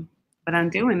 And but I'm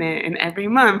doing it, and every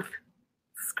month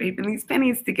scraping these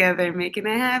pennies together, making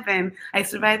it happen. I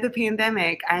survived the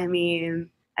pandemic. I mean,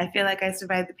 I feel like I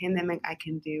survived the pandemic. I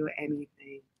can do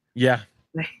anything. Yeah.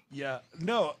 Yeah.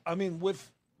 No, I mean,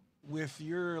 with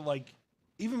your, like,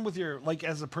 even with your, like,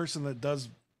 as a person that does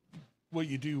what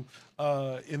you do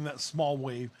in that small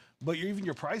way, but even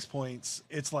your price points,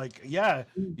 it's like, yeah,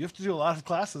 you have to do a lot of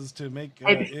classes to make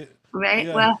it. Right.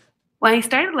 Yeah. Well, when I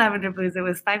started Lavender Blues, it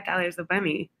was $5 a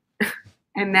bunny.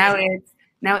 And now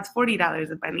it's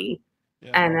 $40 a bunny.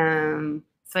 Yeah. And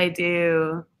so I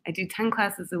do 10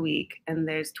 classes a week, and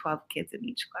there's 12 kids in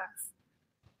each class.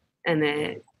 And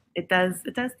it does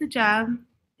the job.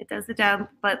 It does the job.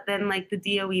 But then like the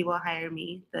DOE will hire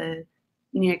me, the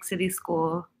New York City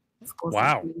school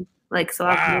Wow. system. Like so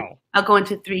Wow. I'll go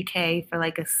into 3K for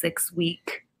like a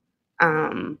 6-week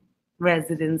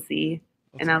residency.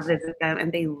 And I'll visit them, and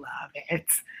they love it.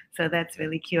 So that's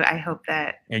really cute. I hope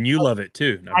that. And you love it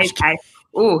too. No, I'm just kidding.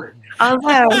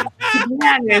 Although, to be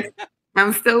honest,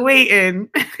 I'm still waiting.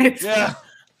 Yeah.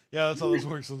 Yeah, that's how this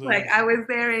works. Like I was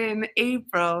there in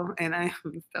April, and I'm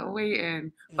still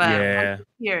waiting. But Yeah.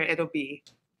 here it'll be.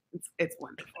 It's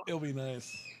wonderful. It'll be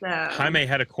nice. So, Jaime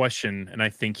had a question, and I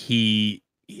think he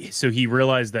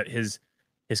realized that his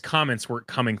comments weren't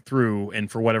coming through, and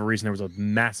for whatever reason there was a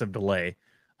massive delay.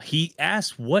 He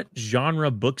asked, "What genre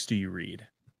books do you read?"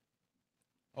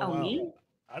 Oh, wow. me?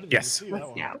 I didn't Yes. even see that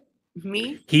one. Yeah.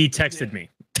 Me? He texted me.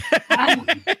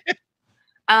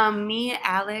 Me,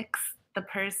 Alex, the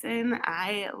person.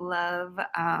 I love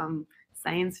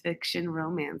science fiction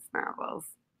romance novels.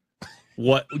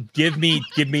 What? Give me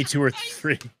 2 or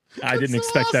 3. I didn't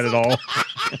expect that at all.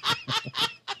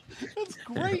 That's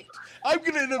great. I'm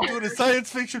gonna end up doing a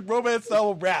science fiction romance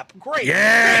novel rap. Great.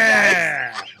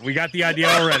 Yeah, we got the idea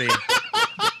already.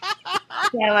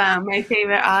 So my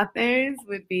favorite authors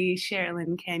would be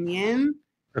Sherilyn Kenyon,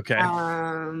 Okay.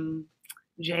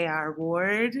 J.R.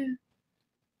 Ward,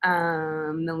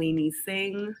 Nalini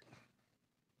Singh,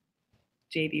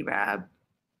 J.D. Robb.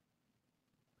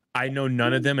 I know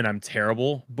none of them, and I'm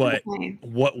terrible. But Okay.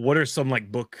 what are some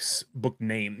like book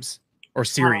names or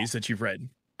series that you've read?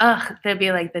 There'd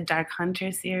be like the Dark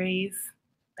Hunter series.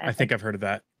 I think I've heard of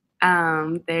that.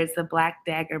 There's the Black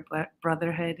Dagger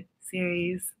Brotherhood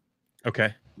series.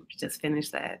 Okay. Just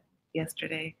finished that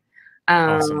yesterday.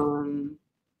 Awesome.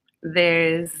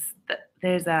 There's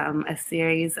a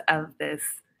series of this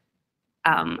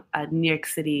a New York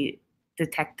City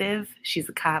detective. She's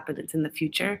a cop, and it's in the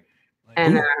future,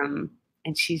 and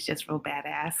she's just real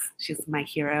badass. She's my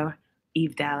hero,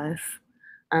 Eve Dallas,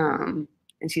 and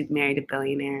she's married a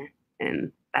billionaire,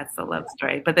 and that's the love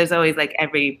story. But there's always like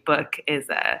every book is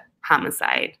a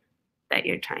homicide that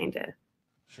you're trying to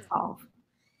solve.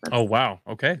 Oh wow.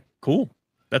 Okay. Cool.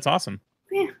 That's awesome.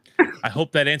 Yeah. I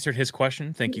hope that answered his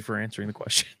question. Thank you for answering the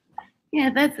question.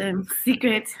 Yeah, that's a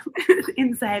secret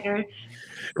insider.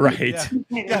 Right.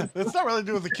 Yeah, it's not really to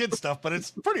do with the kid stuff, but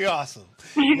it's pretty awesome.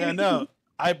 Yeah, no.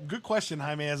 Good question,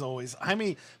 Jaime, as always.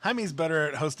 Jaime's better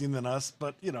at hosting than us,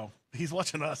 but you know, he's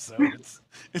watching us, so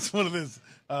it's one of his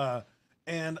but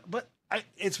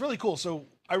it's really cool. So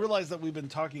I realize that we've been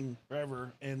talking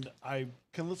forever, and I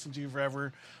can listen to you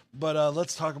forever, but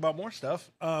let's talk about more stuff.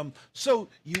 So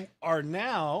you are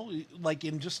now, like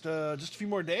in just a few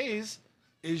more days,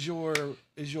 is your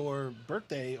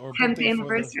birthday or 10th birthday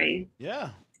anniversary. Yeah.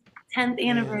 10th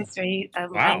anniversary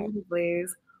of Wow. Lavender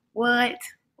Blues. What?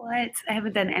 I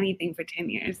haven't done anything for 10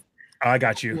 years. I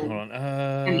got you. Hold on.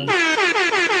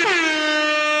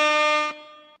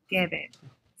 Get it.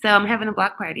 So I'm having a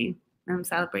block party. I'm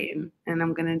celebrating, and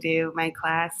I'm gonna do my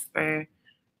class for,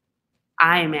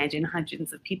 I imagine,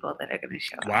 hundreds of people that are gonna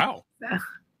show up. Wow. So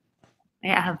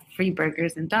I have free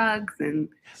burgers and dogs and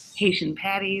Haitian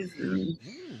patties and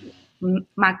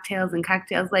mocktails and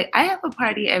cocktails. Like I have a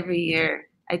party every year.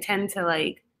 I tend to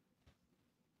like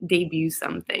debut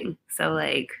something. So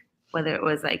like whether it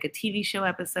was like a TV show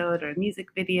episode or a music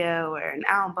video or an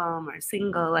album or a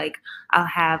single, like I'll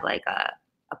have like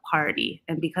a a party.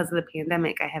 And because of the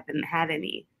pandemic, I haven't had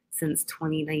any since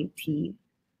 2019.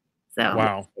 So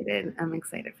Wow. I'm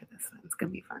excited for this one. It's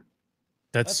gonna be fun.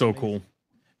 That's That's so amazing. cool.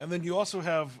 And then you also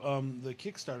have the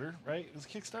Kickstarter, right? Is it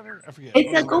Kickstarter? I forget. It's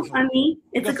a What is it? GoFundMe.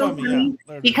 It's a GoFundMe, GoFundMe yeah.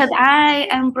 There it because is. I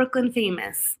am Brooklyn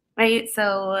famous, right?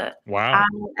 So Wow.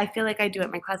 I feel like I do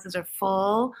it. My classes are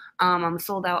full. I'm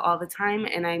sold out all the time,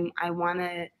 and I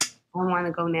wanna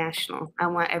go national. I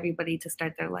want everybody to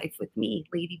start their life with me,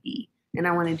 Lady B, and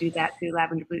I want to do that through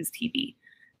Lavender Blues TV.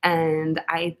 And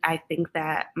I think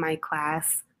that my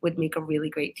class would make a really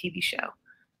great TV show.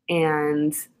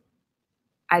 And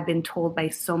I've been told by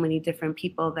so many different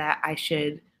people that I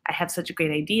have such a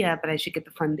great idea, but I should get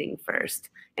the funding first.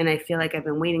 And I feel like I've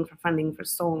been waiting for funding for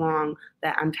so long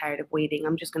that I'm tired of waiting.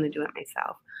 I'm just going to do it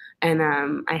myself. And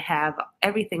I have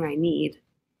everything I need.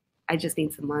 I just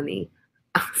need some money.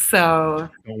 So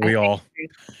We all.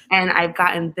 and I've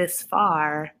gotten this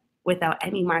far without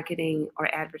any marketing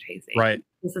or advertising. Right.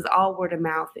 This is all word of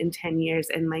mouth in 10 years.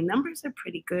 And my numbers are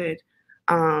pretty good.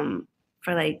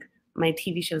 For like, my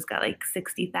TV show's got like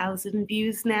 60,000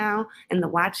 views now, and the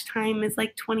watch time is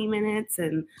like 20 minutes.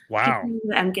 And Wow.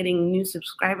 I'm getting new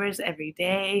subscribers every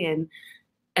day.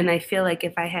 And I feel like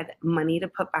if I had money to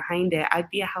put behind it, I'd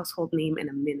be a household name in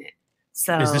a minute.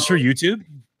 So Is this for YouTube?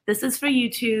 this is for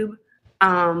YouTube.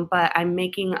 But I'm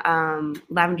making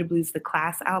Lavender Blues, the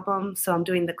Class album. So I'm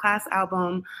doing the Class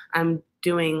album. I'm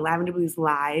doing Lavender Blues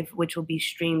Live, which will be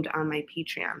streamed on my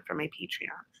Patreon for my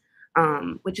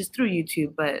Patreon, which is through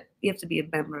YouTube, but you have to be a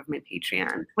member of my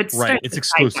Patreon, which Right, starts it's with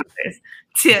exclusive.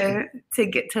 $5 to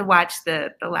get to watch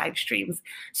the live streams.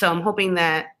 So I'm hoping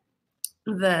that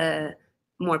the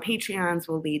more Patreons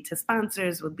will lead to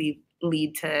sponsors, will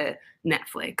lead to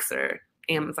Netflix or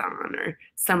Amazon or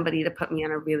somebody to put me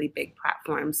on a really big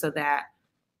platform so that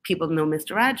people know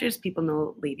Mr. Rogers, people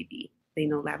know Lady B, they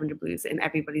know Lavender Blues, and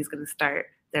everybody's going to start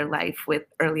their life with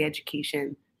early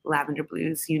education, Lavender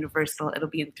Blues, Universal. It'll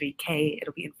be in 3K,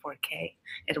 it'll be in 4K,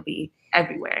 it'll be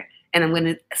everywhere.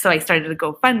 And so I started a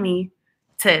GoFundMe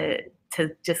to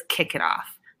just kick it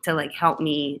off, to like help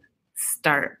me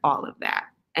start all of that.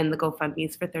 And the GoFundMe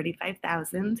is for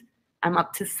 $35,000. I'm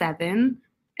up to 7.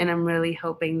 And I'm really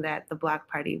hoping that the block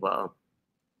party will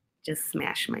just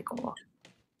smash my goal.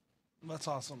 That's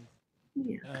awesome.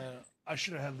 Yeah. I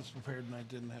should have had this prepared, and I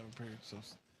didn't have it prepared, so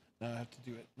now I have to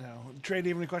do it now. Trey, do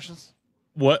you have any questions?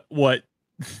 What? Did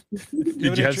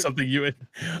you have Tr- something you would?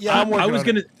 Yeah, I'm working I was on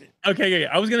gonna. it. Okay,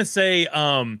 I was gonna say,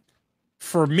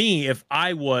 for me, if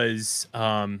I was,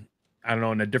 I don't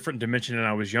know, in a different dimension and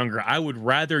I was younger, I would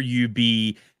rather you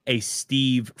be a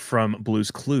Steve from Blue's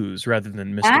Clues rather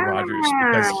than Mr. Rogers,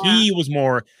 because he was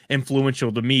more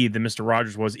influential to me than Mr.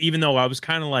 Rogers was, even though I was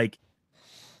kind of like,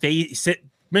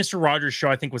 Mr. Rogers' show,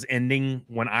 I think, was ending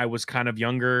when I was kind of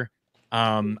younger.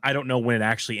 I don't know when it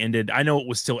actually ended. I know it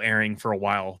was still airing for a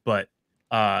while, but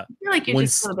I feel like you're when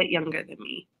just a little bit younger than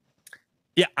me.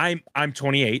 yeah, I'm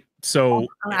 28. So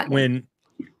A lot when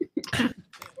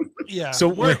Yeah, So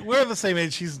we're the same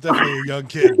age. He's definitely a young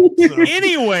kid. So.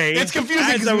 anyway, It's confusing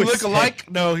as because I we was look saying- alike.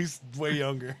 No, he's way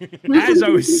younger. as I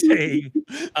was saying,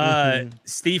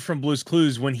 Steve from Blue's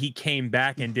Clues, when he came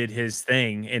back and did his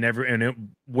thing and it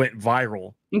went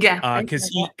viral, Yeah.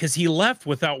 because he left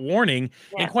without warning,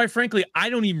 Yeah. and quite frankly, I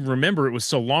don't even remember, it was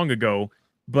so long ago.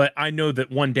 But I know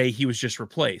that one day he was just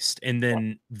replaced, and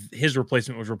then his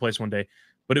replacement was replaced one day.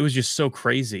 But it was just so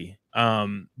crazy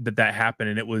that happened,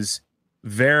 and it was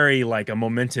very like a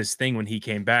momentous thing when he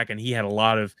came back, and he had a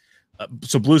lot of.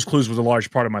 So Blue's Clues was a large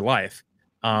part of my life,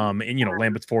 and you know,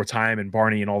 Lambert's Four Time and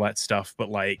Barney and all that stuff. But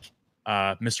like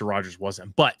Mr. Rogers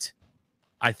wasn't. But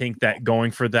I think that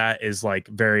going for that is like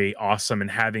very awesome, and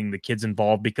having the kids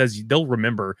involved, because they'll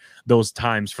remember those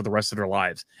times for the rest of their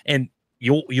lives, and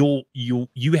you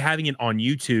having it on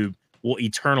YouTube will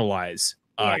eternalize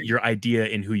your idea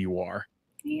in who you are.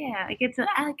 Yeah, I get to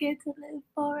live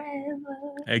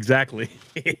forever. Exactly.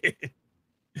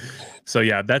 So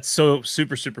yeah, that's so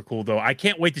super cool though. I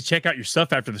can't wait to check out your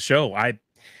stuff after the show.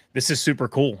 This is super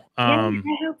cool. I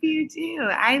hope you do.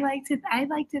 I like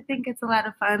to think it's a lot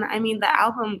of fun. I mean, the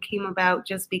album came about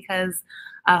just because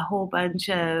a whole bunch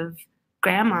of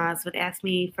grandmas would ask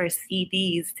me for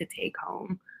CDs to take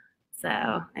home. So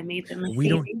I made them a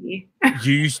CD.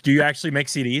 Do you actually make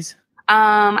CDs?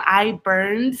 I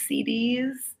burned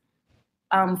CDs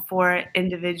for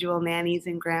individual nannies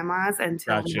and grandmas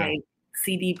until my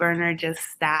CD burner just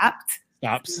stopped.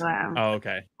 Stops. So, oh,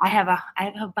 okay. I have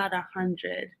about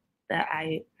 100 that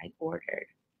I ordered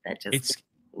that just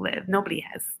live. Nobody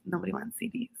wants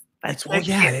CDs. But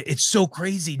It's so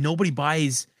crazy. Nobody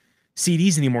buys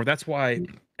CDs anymore. That's why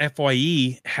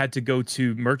FYE had to go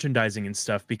to merchandising and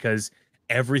stuff because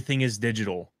everything is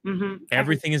digital. Mm-hmm.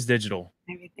 Everything is digital.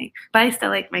 Everything. But I still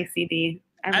like my CD.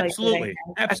 Absolutely.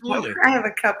 Absolutely. I have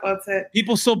a couple to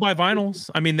People still buy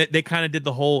vinyls. I mean, they kind of did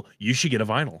the whole, you should get a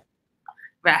vinyl.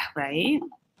 right.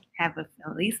 Have at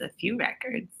least a few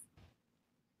records.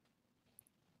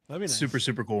 That'd be nice. Super,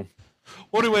 super cool.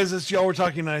 Well, anyways, as y'all were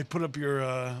talking, I put up your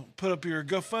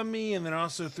GoFundMe, and then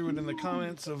also threw it in the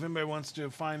comments. So if anybody wants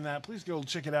to find that, please go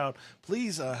check it out.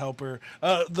 Please help her.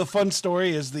 The fun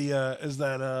story is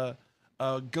that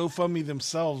GoFundMe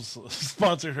themselves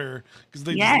sponsored her because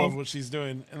they just love what she's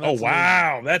doing. And Oh,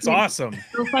 wow. That's awesome.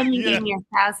 GoFundMe gave me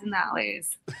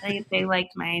 $1,000. They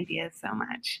liked my idea so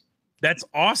much. That's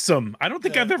awesome. I don't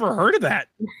think I've ever heard of that.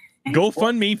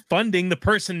 GoFundMe funding the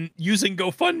person using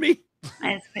GoFundMe.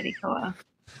 That's pretty cool.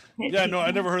 Yeah, no,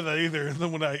 I never heard that either. And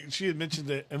then when she had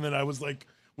mentioned it, and then I was like,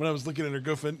 when I was looking at her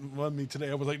GoFundMe today,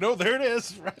 I was like, no, there it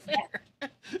is, right there.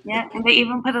 Yeah, and they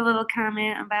even put a little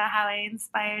comment about how I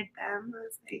inspired them. I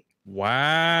was like,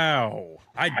 wow.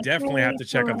 I definitely have to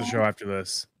check out the show after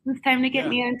this. it's time to get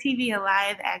me on TV, a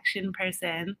live action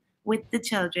person with the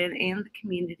children and the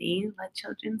community. Let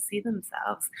children see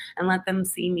themselves and let them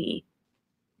see me.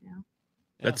 You know?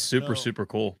 That's super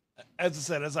cool. As I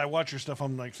said, as I watch your stuff,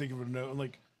 I'm like thinking of a note. I'm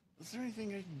like, is there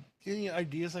anything, any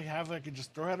ideas I have that I could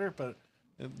just throw at her? But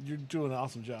you're doing an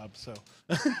awesome job. So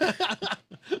just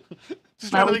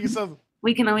trying to think of something.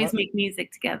 We can always make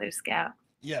music together, Scout.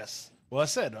 Yes. Well, I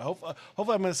said, hopefully I'm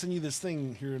going to send you this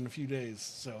thing here in a few days.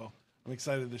 So I'm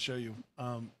excited to show you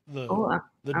the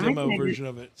demo version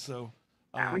of it. So,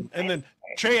 and then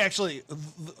Trey actually,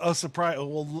 a surprise,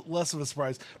 well, less of a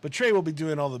surprise, but Trey will be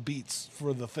doing all the beats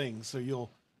for the thing. So you'll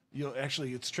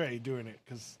actually, it's Trey doing it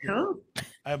because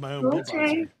I have my own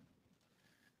beatboxer.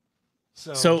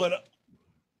 So, but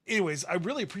anyways, I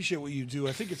really appreciate what you do.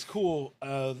 I think it's cool.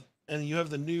 And you have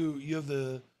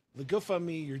the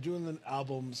GoFundMe, you're doing the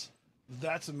albums.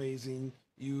 That's amazing.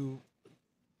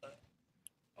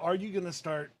 Are you going to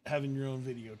start having your own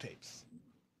videotapes?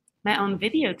 My own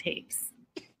videotapes.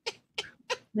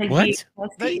 Like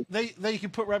what? They you can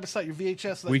put right beside your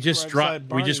VHS. We just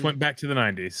went back to the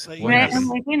 90s. Right, I'm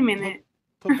like, wait a minute.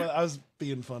 I was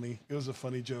being funny. It was a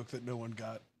funny joke that no one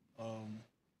got.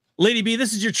 Lady B,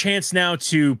 this is your chance now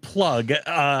to plug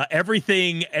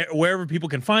everything, wherever people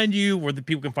can find you, where the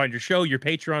people can find your show, your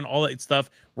Patreon, all that stuff.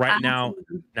 Right now,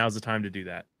 now's the time to do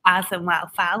that. Awesome.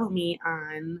 Well, follow me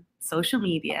on social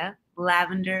media,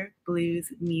 Lavender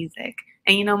Blues Music.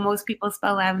 And you know, most people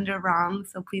spell lavender wrong,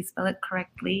 so please spell it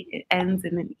correctly. It ends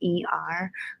in an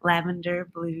ER, Lavender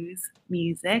Blues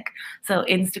Music. So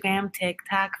Instagram,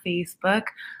 TikTok, Facebook,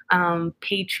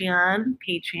 Patreon,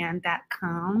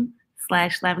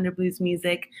 patreon.com/Lavender Blues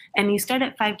Music. And you start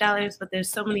at $5, but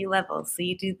there's so many levels. So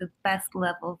you do the best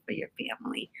level for your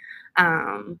family.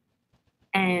 And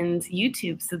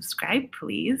YouTube, subscribe,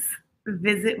 please.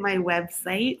 Visit my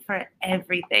website for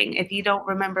everything. If you don't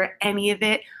remember any of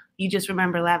it, you just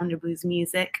remember Lavender Blues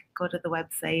Music, go to the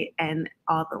website and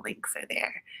all the links are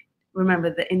there.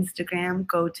 Remember the Instagram,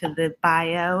 go to the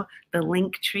bio, the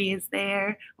link tree is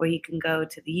there where you can go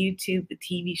to the YouTube, the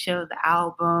TV show, the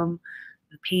album,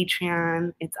 the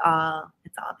Patreon. It's all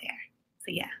there. So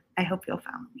yeah, I hope you'll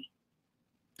follow me.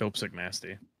 Dope Sick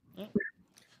Nasty.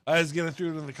 I was going to throw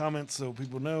it in the comments so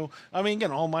people know. I mean,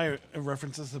 again, all my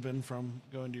references have been from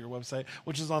going to your website,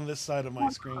 which is on this side of my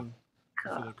screen.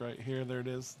 Cool. If you look right here, there it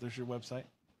is. There's your website.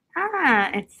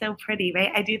 It's so pretty,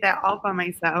 right? I do that all by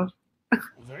myself.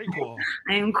 Very cool.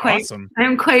 I am quite awesome. I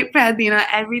am quite proud. You know,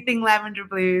 everything Lavender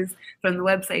Blues, from the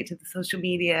website to the social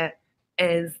media,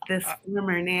 is this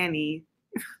former nanny.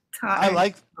 I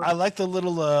like the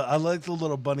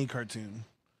little bunny cartoon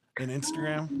in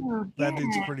Instagram. That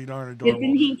dude's pretty darn adorable.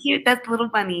 Isn't he cute? That's Little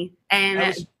Bunny,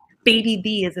 and Baby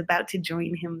B is about to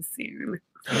join him soon.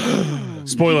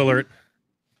 Spoiler alert.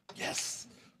 Yes,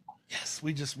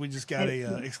 we just got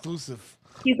a exclusive.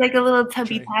 He's like a little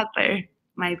tubby toddler.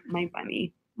 My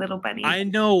bunny, little bunny. I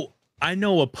know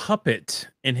a puppet,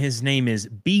 and his name is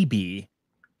BB,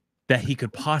 that he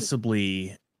could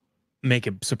possibly make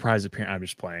a surprise appearance. I'm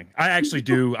just playing. I actually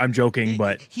do. I'm joking,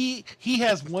 but he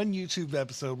has one YouTube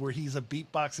episode where he's a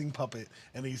beatboxing puppet,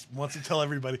 and he wants to tell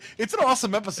everybody it's an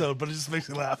awesome episode, but it just makes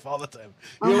me laugh all the time.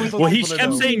 Well, he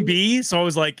kept saying B, so I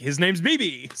was like, his name's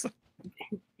BB. So.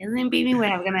 His name BB.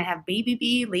 We're gonna have Baby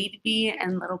B, Lady B,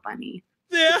 and Little Bunny.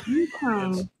 Yeah. You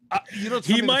know, it's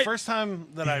funny, the first time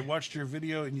that I watched your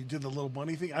video and you did the little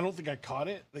bunny thing, I don't think I caught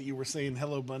it that you were saying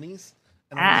hello bunnies.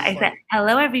 And I said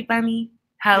hello everybody.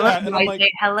 Hello, yeah,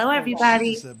 hello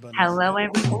everybody. Hello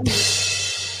everybody.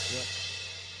 Yep.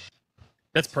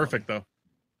 That's perfect though.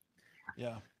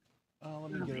 Yeah.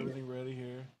 Let me get everything ready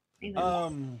here. Maybe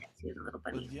see the little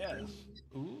But bunny. yes.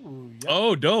 Ooh, yeah.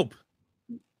 Oh, dope.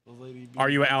 The Lady B. Are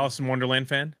you an Alice in Wonderland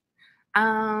fan?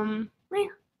 Yeah,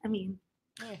 I mean,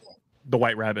 The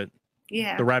White Rabbit,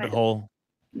 yeah. the rabbit but hole.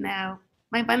 No,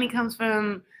 my bunny comes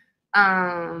from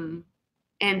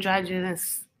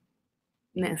androgynousness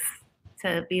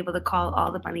to be able to call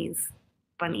all the bunnies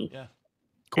bunny Yeah.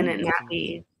 and Cool. it not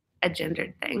be a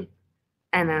gendered thing.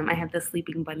 And I have the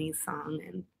Sleeping Bunnies song,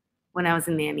 and when I was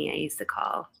a nanny, I used to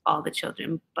call all the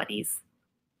children buddies.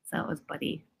 So it was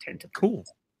buddy turned to bunny. Cool.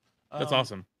 That's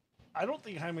awesome. I don't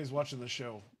think Jaime's watching the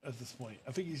show at this point.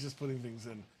 I think he's just putting things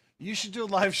in. You should do a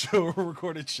live show or a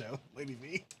recorded show, Lady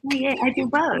B. Oh, yeah, I do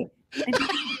both.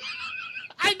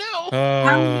 I know.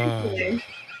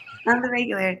 On the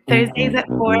regular. Thursdays at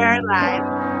 4 are live.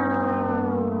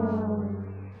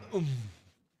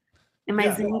 In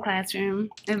my Zoom classroom,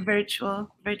 in virtual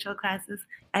classes.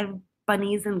 I have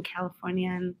bunnies in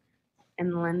California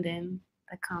and London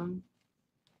that come.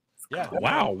 Yeah.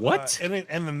 Wow, what? And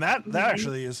then that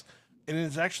actually is, and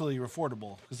it's actually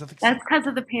affordable because I think That's because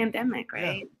of the pandemic,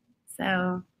 right?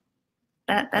 So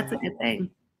that's a good thing.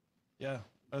 Yeah,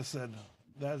 I said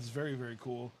that's very, very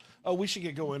cool. Oh, we should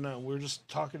get going now. We're just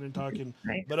talking and talking.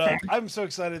 Right. But I'm so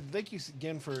excited. Thank you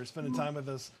again for spending time with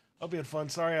us. Hope you had fun.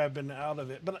 Sorry I've been out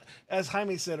of it. But as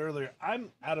Jaime said earlier,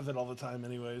 I'm out of it all the time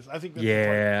anyways. I think that's the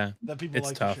part that people it's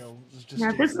like tough. the show. Is just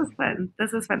Yeah, this Jason. was fun.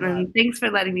 This was fun. And thanks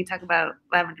for letting me talk about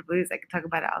Lavender Blues. I could talk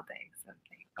about it all day. So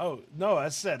thanks. Oh, no,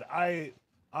 as said, I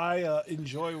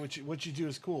enjoy what you do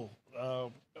is cool.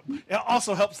 It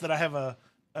also helps that I have a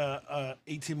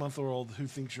 18-month-old who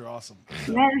thinks you're awesome.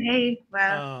 Yeah, hey,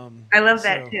 wow. I love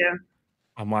that too.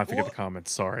 I'm laughing at the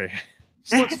comments. Sorry.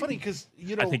 So it's funny because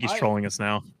I think he's trolling us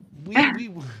now.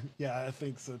 Yeah, I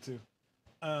think so too.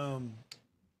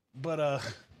 But oh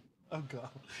god,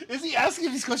 is he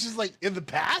asking these questions like in the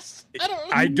past?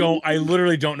 I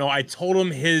literally don't know. I told him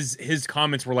his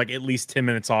comments were like at least 10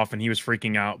 minutes off, and he was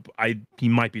freaking out. He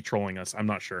might be trolling us. I'm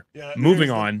not sure. Yeah. Moving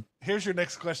on. Here's your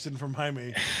next question from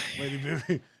Jaime, Lady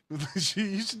Boo.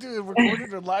 You should do a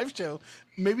recorded or live show,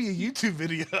 maybe a YouTube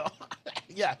video.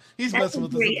 Yeah, he's That's messing a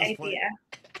with us great at this point. idea.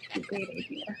 A great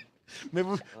idea. Maybe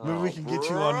we can get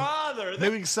you on. Maybe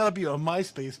we can set up you a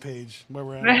MySpace page where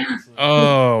we're at. So.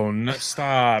 Oh no!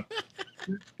 Stop.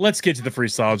 Let's get to the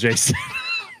freestyle, Jason.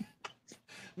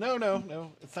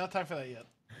 No, it's not time for that yet.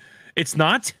 It's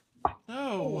not.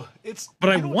 No, it's.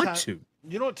 But I you know what want time- to.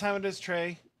 You know what time it is,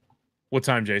 Trey? What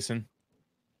time, Jason?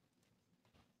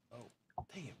 Oh,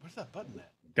 dang it! Where's that button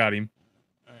at? Got him.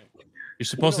 All right. You're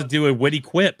supposed to do a witty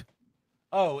quip.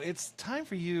 Oh, it's time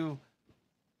for you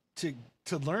to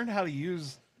learn how to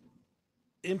use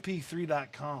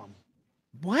mp3.com.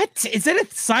 What? Is that a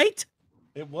site?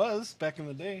 It was back in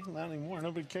the day, not anymore.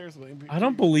 Nobody cares about MP3. I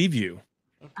don't believe you.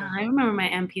 Okay. I remember my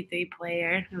MP3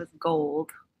 player. It was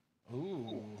gold.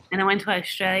 Ooh. And I went to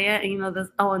Australia, and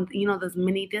those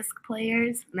mini disc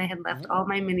players, and I had left all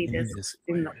my mini discs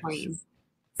in the plane.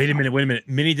 Wait a minute.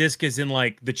 Mini disc is in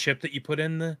like the chip that you put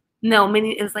in the. No,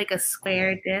 it was like a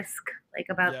square disc, like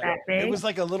about that big. It was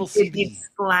like a little You CD.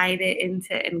 slide it into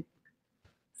the.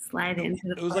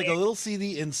 It was like a little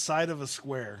CD inside of a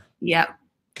square, Yep.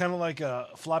 kind of like a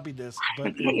floppy disk. I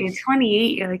But forget, you're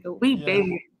 28. You're like a wee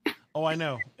baby. Oh, I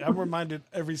know. I'm reminded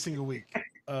every single week.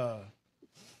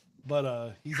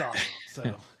 But he's awesome. So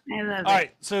I love all it.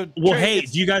 right. So Well, Trey, hey,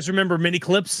 it's- do you guys remember mini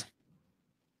clips?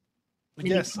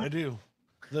 yes, I do.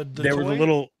 There was a toy?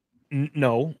 little.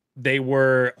 No, they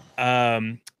were a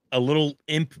little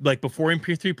like before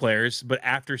MP3 players, but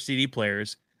after CD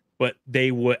players. But they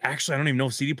would actually, I don't even know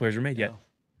if CD players were made yet. No.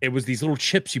 It was these little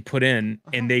chips you put in,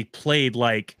 and they played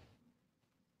like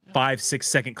 5-6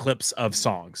 second clips of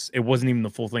songs. It wasn't even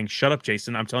the full thing. Shut up,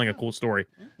 Jason. I'm telling a cool story.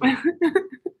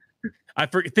 I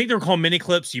think they were called mini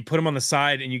clips. You put them on the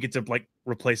side, and you get to like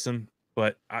replace them.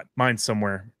 But mine's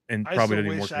somewhere, and I probably still doesn't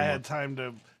even wish work I anymore. had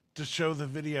time to show the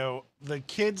video, the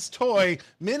kids' toy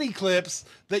mini clips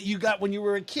that you got when you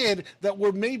were a kid that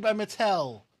were made by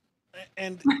Mattel,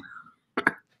 and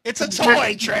it's a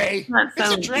toy, Trey.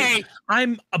 It's a Trey.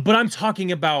 But I'm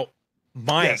talking about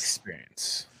my Yes.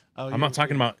 experience. Oh, I'm not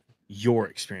talking about your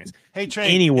experience. Hey, Trey.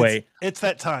 Anyway. it's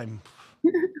that time.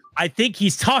 I think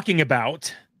he's talking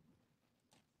about.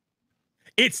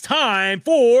 It's time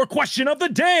for question of the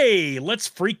day. Let's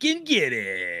freaking get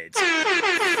it.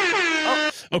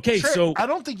 Okay, Trey, so I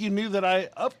don't think you knew that I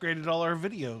upgraded all our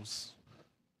videos.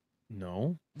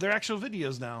 no. They're actual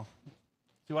videos now.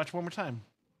 You watch one more time.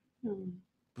 Hmm.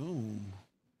 Boom.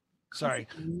 Sorry.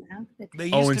 They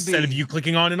used Oh, to instead be, of you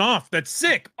clicking on and off. That's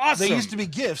sick. Awesome. They used to be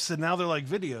GIFs, and now they're like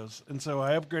videos. And so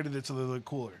I upgraded it so they look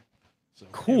cooler. So,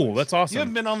 Cool. anyways, That's awesome. You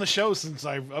haven't been on the show since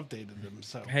I've updated them.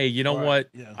 So Hey, you know All right, what?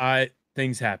 yeah.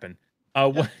 Things happen. Yeah.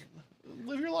 What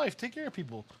Live your life. Take care of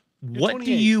people. what do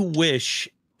 28. you wish?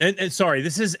 And sorry,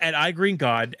 this is at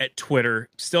iGreenGod at Twitter.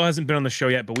 Still hasn't been on the show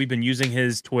yet, but we've been using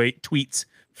his tweets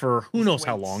for who knows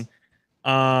how long.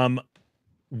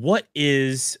 What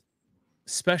is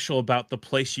special about the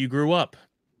place you grew up?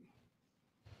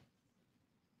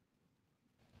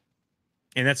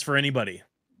 And that's for anybody.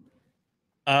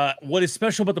 What is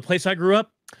special about the place I grew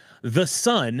up? The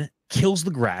sun kills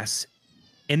the grass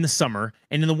in the summer,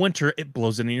 and in the winter, it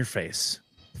blows it in your face.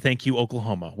 Thank you,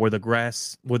 Oklahoma, where the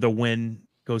wind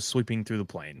goes sweeping through the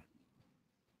plain.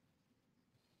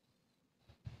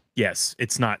 Yes,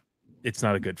 it's not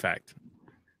a good fact.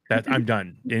 That I'm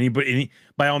done.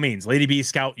 By all means, Lady B,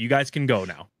 Scout, you guys can go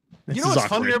now. You know what's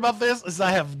funnier about this is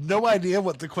I have no idea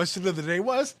what the question of the day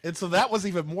was, and so that was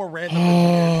even more random.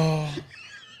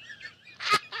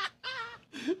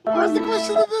 Where's the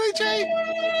question of the day, Jay?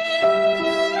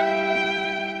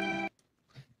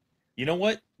 You know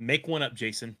what? Make one up,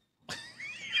 Jason.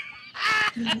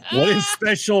 What is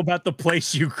special about the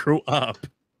place you grew up?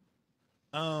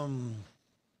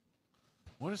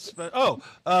 What is the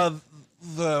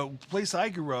place I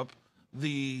grew up,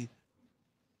 the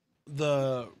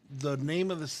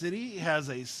name of the city has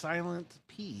a silent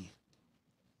P.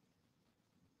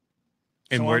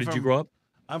 And So where I'm did you from- grow up?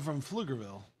 I'm from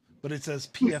Pflugerville, but it says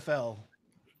PFL.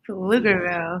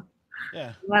 Pflugerville.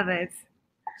 Yeah. Love it.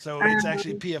 So it's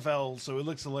actually PFL, so it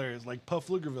looks hilarious, like Puff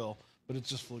Pflugerville, but it's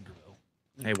just Pflugerville.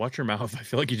 Hey, watch your mouth. I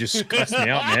feel like you just cussed me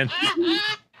out, man.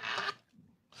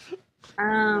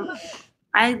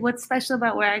 What's special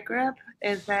about where I grew up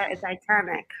is that it's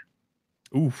iconic.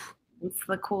 Oof. It's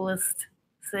the coolest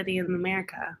city in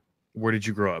America. Where did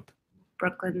you grow up?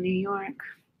 Brooklyn, New York.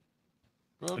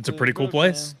 It's a pretty cool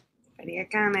place. Pretty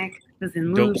iconic. It was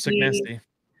in Dope, movies, sick, nasty.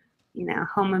 you know,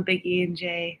 home of Biggie and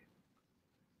Jay.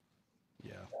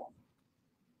 Yeah.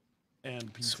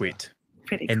 And pizza. Sweet.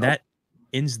 Pretty And cool. that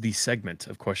ends the segment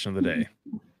of Question of the Day.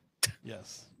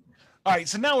 Yes. All right,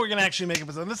 so now we're gonna actually make a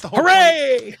episode. This is the whole point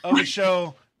Hooray! of the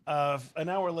show. An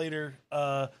hour later.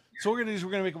 So what we're gonna do is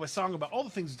we're gonna make up a song about all the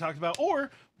things we talked about, or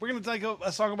we're gonna take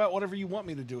a song about whatever you want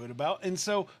me to do it about. And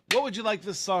so, what would you like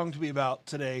this song to be about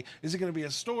today? Is it gonna be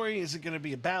a story? Is it gonna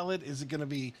be a ballad? Is it gonna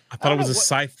be? I thought it was a what-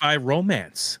 sci-fi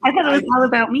romance. I thought it was all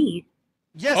about me.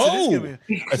 Yes, Oh, it is gonna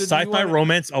be A So do you sci-fi wanna-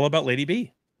 romance all about Lady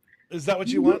B. Is that what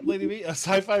you want, Lady B? A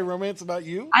sci-fi romance about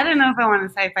you? I don't know if I want a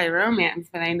sci-fi romance,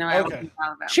 but I know I want Okay. it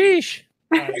all about me. Sheesh.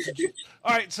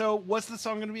 All right, so what's the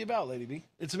song going to be about, Lady B?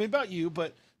 It's going to be about you,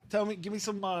 but give me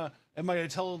some. Am I going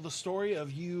to tell the story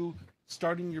of you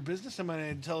starting your business? Am I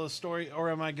going to tell a story, or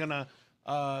am I going to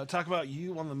talk about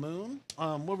you on the moon?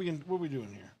 What are we doing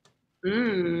here?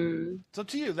 It's up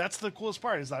to you. That's the coolest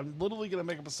part. Is I'm literally going to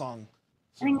make up a song.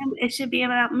 I think it should be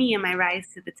about me and my rise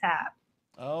to the top.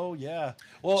 Oh yeah.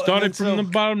 Well, Started from the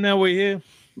bottom, now we're here.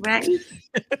 Right?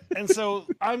 and so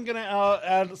I'm going to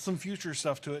add some future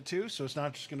stuff to it too. So it's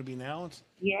not just going to be now.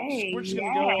 Yay. We're just gonna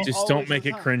yeah. go- Just all don't the make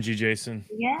it time. cringy, Jason.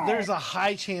 Yeah. There's a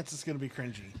high chance it's going to be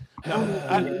cringy. No,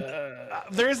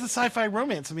 there is the sci-fi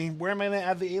romance. I mean, where am I going to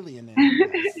add the alien in?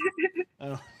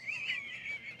 Oh.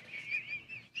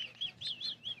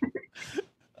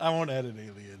 I won't add an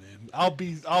alien in. I'll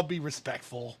be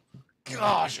respectful.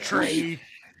 Gosh, Trey.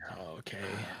 Okay.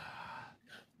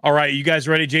 All right, you guys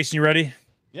ready? Jason, you ready?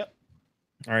 Yep.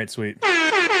 All right, sweet.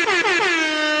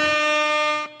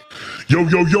 Yo,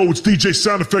 it's DJ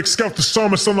Sound Effects, Scout the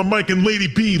Psalmist on the mic, and Lady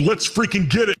B. Let's freaking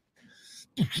get it.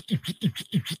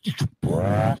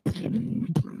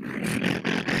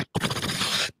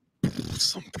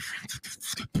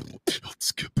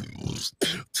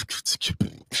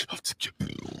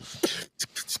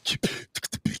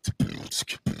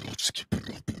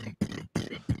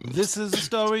 This is the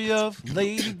story of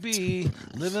Lady B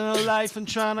living her life and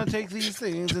trying to take these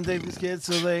things and take these kids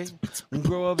so they can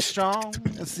grow up strong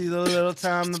and see the little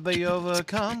time that they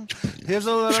overcome. Here's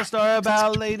a little story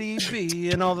about Lady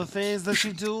B and all the things that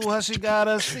she do, how she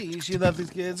gotta see. She let these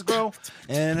kids grow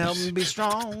and help them be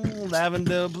strong.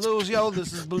 Lavender blues, yo,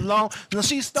 this is belong. Now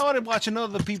she started watching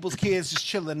other people's kids just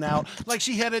chilling out, like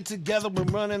she had it together when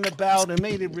running about and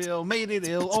made it real, made it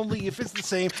ill. Only if it's the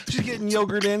same. She's getting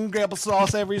yogurt and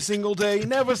applesauce every single day,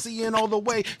 never seeing all the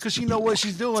way, cause she know what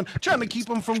she's doing, trying to keep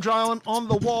them from drawing on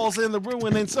the walls and the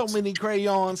ruin and so many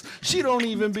crayons. She don't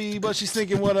even be, but she's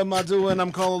thinking, what am I doing?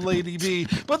 I'm calling Lady B.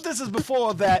 But this is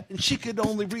before that, and she could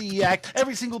only react.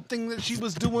 Every single thing that she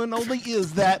was doing only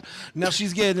is that. Now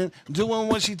she's doing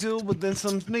what she do, but then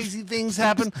some crazy things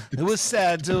happen. It was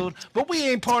sad, dude. But we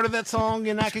ain't part of that song,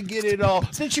 and I could get it all.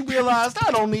 Then she realized,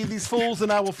 I don't need these fools,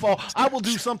 and I will fall. I will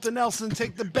do something else and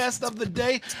take the best of the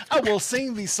day. I will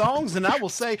sing these songs, and I will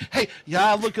say, hey,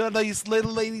 yeah, look at these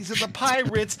little ladies of the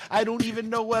pirates. I don't even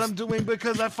know what I'm doing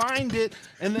because I find it.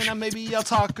 And then maybe I'll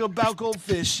talk about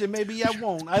goldfish, and maybe I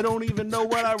won't. I don't even know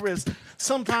what I risk.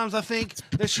 Sometimes I think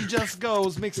that she just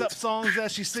goes, makes up songs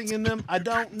as she's singing them. I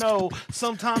don't know.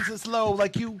 Sometimes it's low,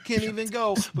 like you can't even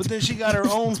go. But then she got her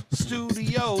own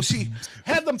studio. She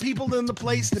had them people in the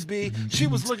place to be. She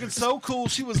was looking so cool.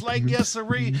 She was like, yes,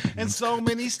 sirree. And so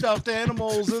many stuffed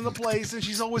animals in the place. And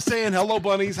she's always saying, hello,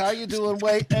 bunnies. How you doing?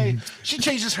 Wait, hey. She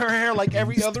changes her hair like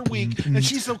every other week. And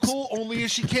she's so cool only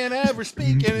if she can't ever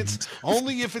speak. And it's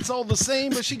only if it's all the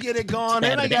same, but she get it gone.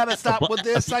 And I gotta stop with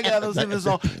this. I gotta sing this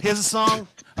song. Here's a song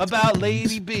about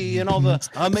Lady B and all the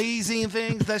amazing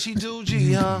things that she do,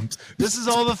 gee, huh? This is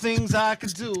all the things I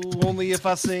could do, only if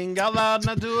I sing out loud and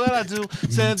I do what I do.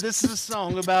 Said this is a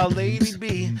song about Lady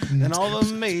B and all the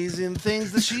amazing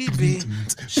things that she be.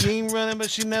 She ain't running,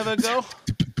 but she never go.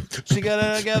 She got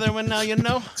it together and now you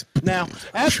know. Now,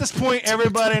 at this point,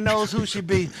 everybody knows who she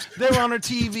be. They're on her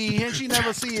TV and she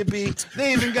never see it be.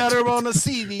 They even got her on a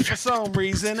CD for some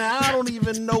reason. I don't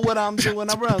even know what I'm doing.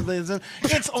 I'm running.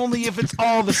 It's only if it's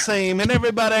all the same. And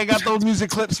everybody got those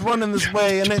music clips running this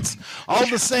way. And it's all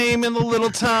the same in the little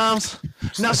times.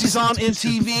 Now she's on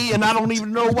MTV and I don't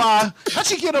even know why. How'd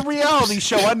she get a reality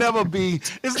show? I never be.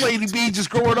 It's Lady B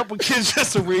just growing up with kids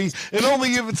just to read. And only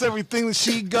if it's everything that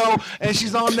she go. And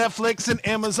she's on Netflix and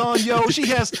Amazon. Yo, she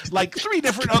has like 3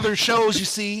 different other shows, you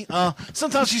see.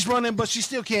 Sometimes she's running, but she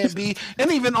still can't be. And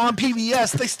even on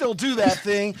PBS, they still do that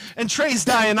thing. And Trey's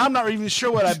dying. I'm not even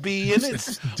sure what I'd be. And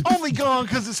it's only gone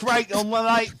because it's right on one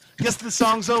night. Guess the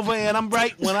song's over and I'm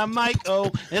right when I might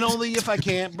go. And only if I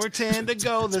can't pretend to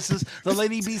go. This is the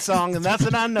Lady B song, and that's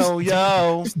what I know,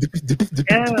 yo.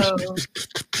 Yo.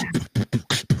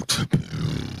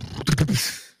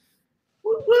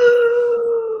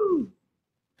 Woo-hoo!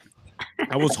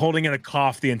 I was holding in a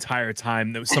cough the entire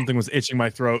time. Something was itching my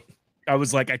throat. I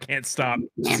was like, I can't stop.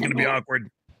 This is going to be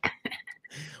awkward.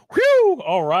 Whew!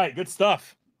 All right, good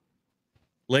stuff.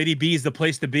 Lady B is the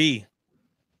place to be.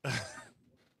 I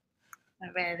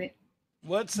read it.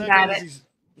 What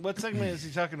segment is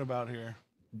he talking about here?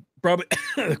 Probably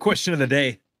the question of the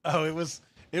day. Oh, it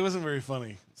wasn't very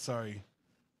funny. Sorry.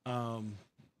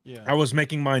 Yeah. I was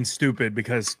making mine stupid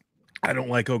because I don't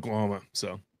like Oklahoma.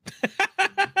 So.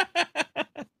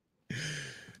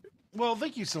 Well,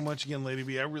 thank you so much again, Lady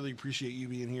B. I really appreciate you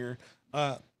being here.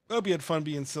 I hope you had fun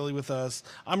being silly with us.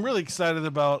 I'm really excited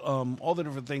about all the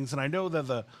different things, and I know that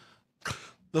the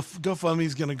GoFundMe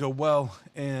is going to go well,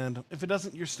 and if it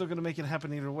doesn't, you're still going to make it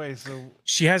happen either way. So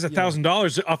she has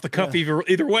 $1,000 off the cuff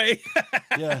either way.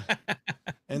 Yeah,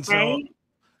 and so, Right?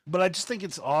 but I just think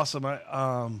it's awesome.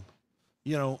 I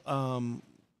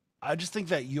just think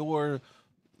that your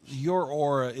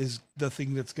aura is the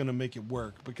thing that's going to make it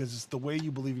work, because it's the way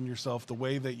you believe in yourself, the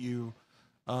way that you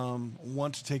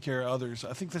want to take care of others.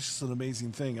 I think that's just an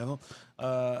amazing thing. A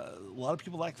lot of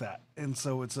people like that, and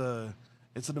so it's an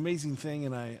amazing thing,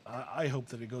 and I hope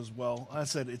that it goes well. I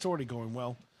said it's already going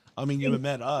well. I mean, you haven't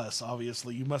met us,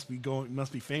 obviously. You must be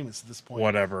famous at this point.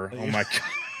 Whatever. Oh my god.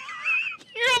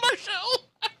 You're on my show.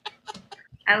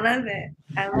 I love it.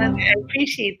 I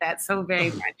appreciate that so very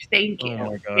much. Thank you.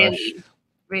 Oh my gosh. Really,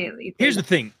 really. Here's the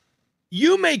thing.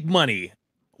 You make money.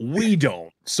 We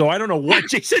don't. So I don't know what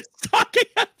Jason's talking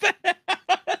about.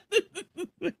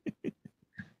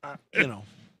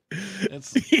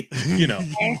 It's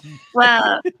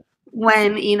Well,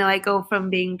 when I go from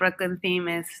being Brooklyn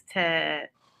famous to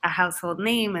a household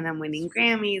name, and I'm winning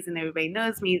Grammys, and everybody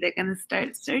knows me, they're gonna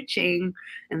start searching,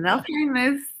 and they'll find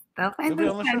this. They'll find this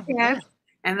They'll be on the show. podcast,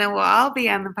 and then we'll all be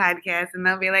on the podcast, and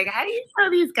they'll be like, "How do you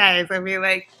know these guys?" I'll be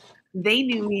like, "They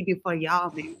knew me before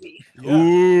y'all knew me." yeah.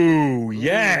 Ooh,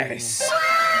 yes.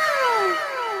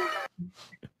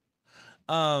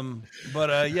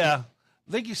 Yeah.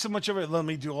 Thank you so much for letting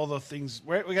me do all the things.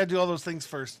 Right? We got to do all those things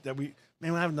first that we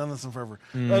haven't done this in forever.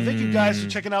 Thank you guys for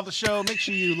checking out the show. Make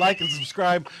sure you like and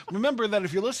subscribe. Remember that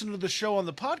if you're listening to the show on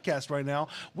the podcast right now,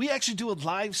 we actually do a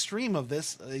live stream of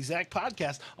this exact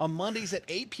podcast on Mondays at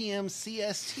 8 p.m.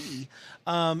 CST.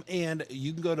 And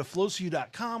you can go to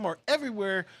flowsforyou.com or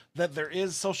everywhere that there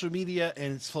is social media,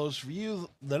 and it's Flows for You,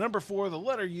 the number 4, the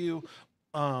letter U,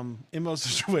 in most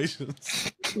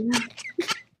situations.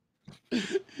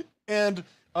 And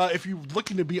If you're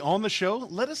looking to be on the show,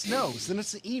 let us know. Send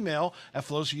us an email at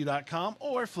flowsforyou.com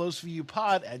or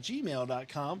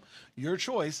flowsforyou@gmail.com. Your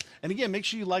choice. And again, make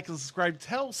sure you like and subscribe.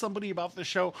 Tell somebody about the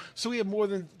show so we have more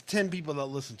than 10 people that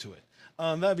listen to it.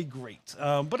 That'd be great.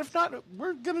 But if not,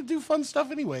 we're going to do fun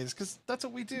stuff anyways, because that's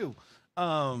what we do.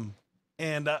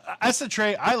 And I said,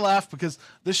 Trey, I laugh because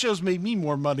this show's made me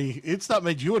more money. It's not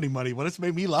made you any money, but it's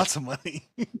made me lots of money.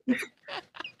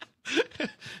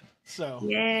 So,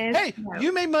 Yes. hey,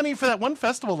 you made money for that one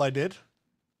festival I did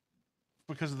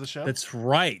because of the show. That's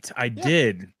right. I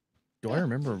did. Do I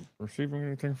remember receiving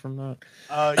anything from that?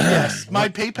 Yes, my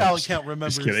PayPal account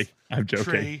remembers. Just kidding. I'm joking.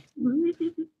 Trey.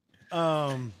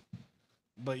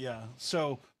 But yeah.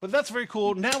 So, but that's very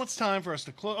cool. Now it's time for us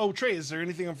to close. Oh, Trey, is there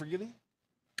anything I'm forgetting?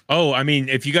 Oh, I mean,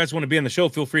 if you guys want to be on the show,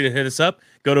 feel free to hit us up.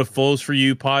 Go to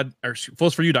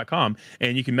flowsforyou.com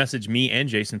and you can message me and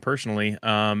Jason personally.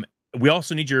 We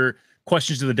also need your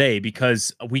questions of the day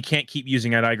because we can't keep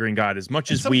using At Green God as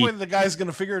much as we. At some point, the guy's going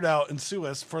to figure it out and sue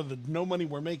us for the no money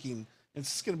we're making.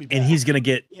 It's just going to be bad. And he's going to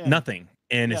get nothing.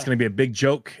 And it's going to be a big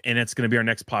joke. And it's going to be our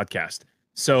next podcast.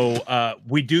 So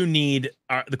we do need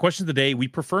the questions of the day. We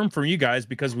prefer them from you guys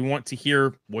because we want to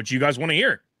hear what you guys want to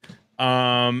hear.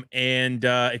 And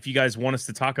if you guys want us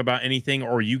to talk about anything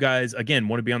or you guys, again,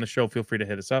 want to be on the show, feel free to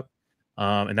hit us up.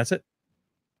 And that's it.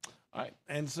 All right.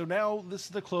 And so now this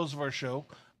is the close of our show.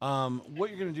 What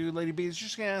you're going to do, Lady B, is you're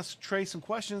just going to ask Trey some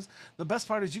questions. The best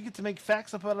part is you get to make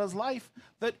facts up about his life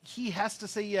that he has to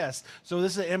say yes. So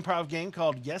this is an improv game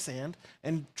called Yes and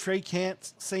Trey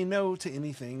can't say no to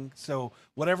anything. So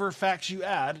whatever facts you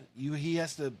add, he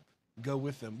has to go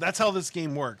with them. That's how this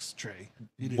game works, Trey.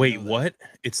 Wait, what?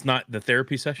 It's not the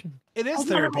therapy session? It is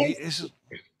therapy. It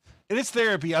is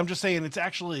therapy. I'm just saying it's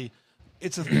an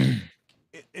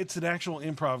actual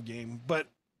improv game, but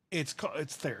it's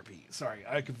therapy. Sorry,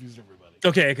 I confused everybody.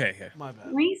 Okay. My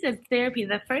bad. When you said therapy,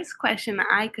 the first question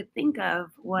I could think of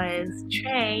was,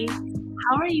 Trey,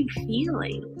 how are you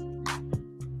feeling?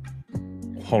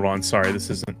 Hold on, sorry, this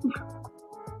isn't.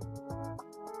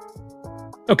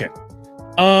 Okay.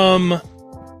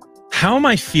 How am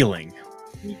I feeling?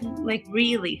 Like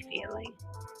really feeling.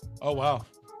 Oh wow.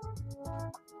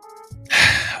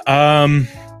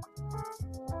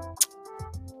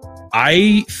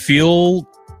 I feel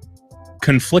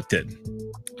conflicted.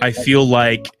 I feel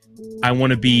like I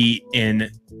want to be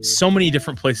in so many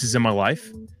different places in my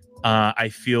life. I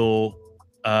feel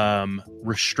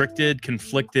restricted,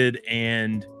 conflicted,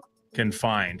 and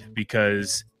confined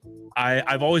because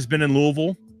I've always been in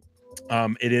Louisville.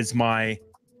 It is my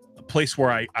place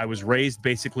where I was raised.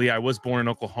 Basically, I was born in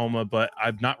Oklahoma, but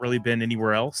I've not really been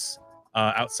anywhere else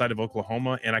outside of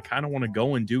Oklahoma. And I kind of want to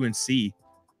go and do and see.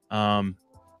 Yeah,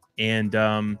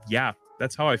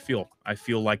 that's how I feel. I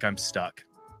feel like I'm stuck.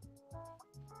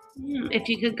 If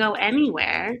you could go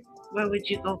anywhere, where would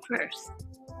you go first?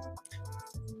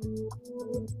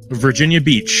 Virginia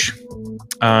Beach,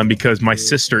 because my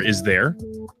sister is there.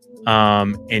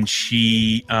 And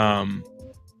she,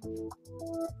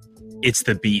 it's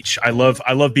the beach. I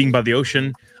love being by the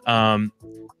ocean. I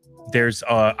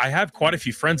have quite a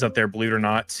few friends out there, believe it or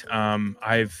not.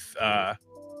 I've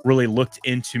really looked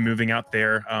into moving out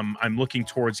there. I'm looking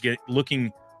towards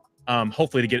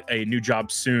hopefully to get a new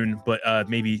job soon, but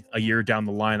maybe a year down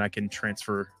the line I can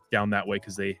transfer down that way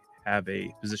because they have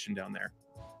a position down there.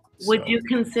 Would you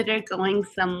consider going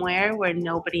somewhere where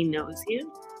nobody knows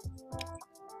you?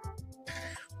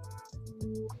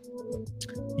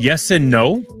 Yes and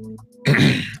no.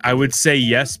 I would say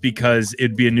yes because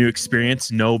it'd be a new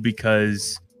experience. No,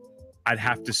 because I'd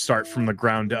have to start from the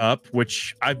ground up,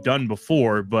 which I've done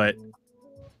before, but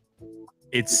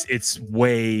it's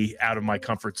way out of my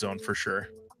comfort zone for sure.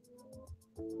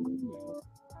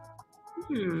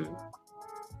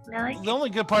 Really? The only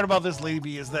good part about this Lady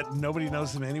B is that nobody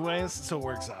knows him anyways, so it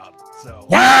works out. So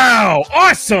wow,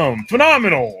 awesome,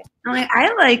 phenomenal.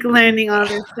 I like learning all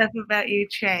this stuff about you,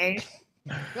 Trey.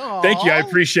 Aww. Thank you, I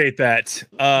appreciate that.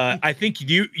 I think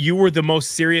you were the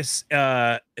most serious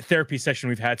therapy session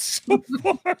we've had so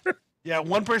far. Yeah,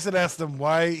 one person asked him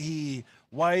why he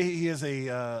has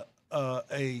a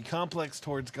complex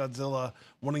towards Godzilla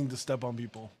wanting to step on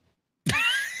people.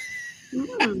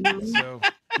 So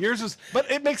yours was, but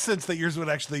it makes sense that yours would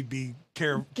actually be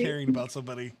caring about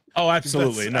somebody. Oh,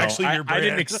 absolutely. No, I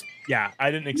didn't.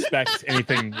 I didn't expect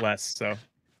anything less. So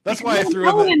that's why I threw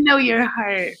I want to know your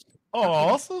heart.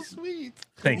 Oh, so sweet.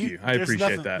 Thank you. I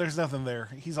appreciate that. There's nothing there.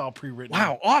 He's all pre-written.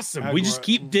 Wow, awesome. We just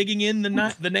keep digging in the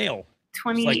nail.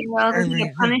 20-year-old in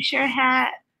the Punisher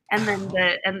hat, and then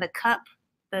the cup,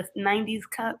 the 90s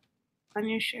cup on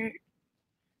your shirt.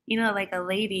 You know, like a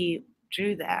lady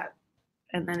drew that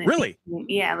and then Really?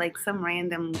 yeah, like some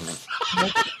random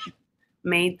like,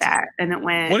 made that, and it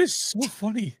went. What is so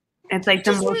funny? It's like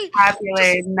the most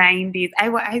popular 90s.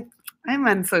 I'm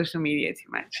on social media too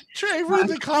much. Trey, read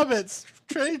the comments.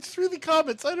 Trey, just read the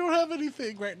comments. I don't have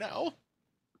anything right now.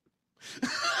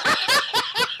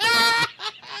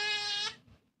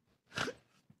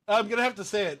 I'm gonna have to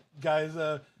say it, guys.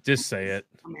 Just say it.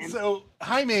 So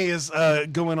Jaime is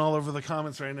going all over the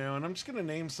comments right now, and I'm just gonna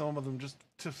name some of them just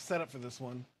to set up for this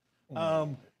one.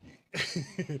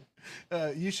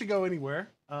 You should go anywhere.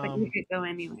 But you could go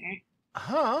anywhere.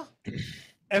 Huh?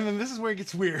 And then this is where it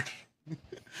gets weird.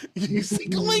 You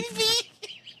single lady?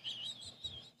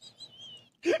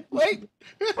 Wait.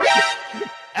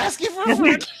 Asking for a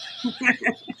friend.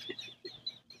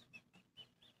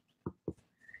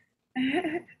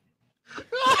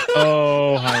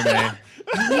 Oh, Jaime.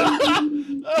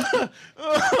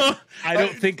 I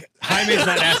don't think Jaime's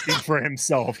not asking for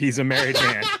himself. He's a married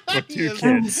man with two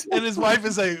kids, and his wife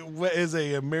is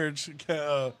a marriage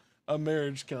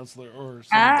counselor or she's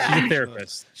something. a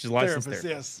therapist. She's a licensed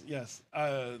therapist. therapist. Yes.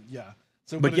 Yeah.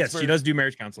 So, But yes, she does do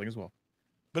marriage counseling as well.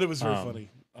 But it was very funny.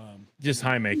 Just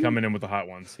Jaime coming in with the hot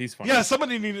ones. He's funny. Yeah,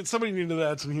 somebody needed to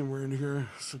add some humor in here.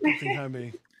 So good thing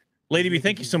Jaime. Lady B,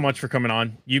 thank you so much for coming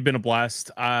on. You've been a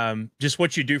blast. Just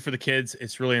what you do for the kids,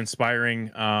 it's really inspiring.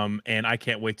 And I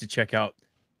can't wait to check out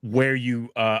where you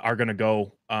are going to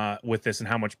go with this and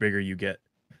how much bigger you get.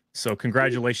 So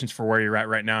congratulations for where you're at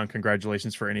right now, and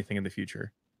congratulations for anything in the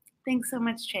future. Thanks so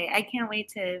much, Trey. I can't wait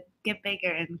to get bigger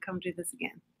and come do this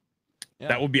again. Yeah.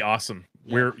 That would be awesome.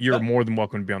 Yeah. You're more than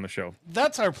welcome to be on the show.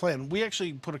 That's our plan. We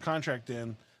actually put a contract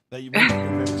in that you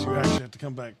actually have to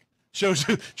come back. Trey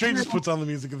just puts on the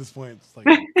music at this point. It's like,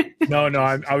 no,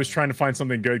 I was trying to find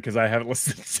something good because I haven't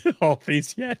listened to all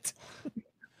these yet.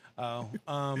 But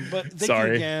thank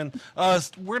you again.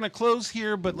 We're gonna close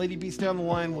here, but Lady B's down the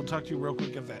line. We'll talk to you real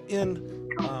quick at that end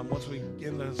once we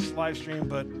end this live stream.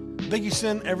 But thank you,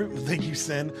 Sin.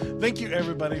 Thank you,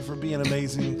 everybody, for being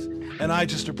amazing. And I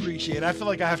just appreciate it. I feel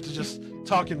like I have to just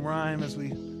talk and rhyme as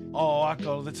we all walk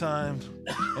all the time.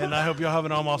 And I hope y'all have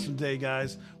an awesome day,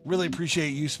 guys. Really appreciate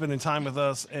you spending time with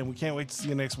us, and we can't wait to see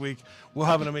you next week. We'll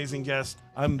have an amazing guest.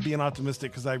 I'm being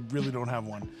optimistic because I really don't have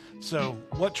one. So,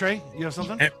 what, Trey? You have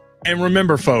something? And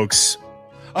remember, folks.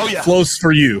 Oh yeah. Flows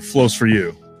for you.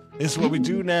 It's what we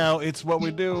do now. It's what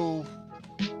we do.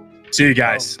 See you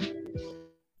guys.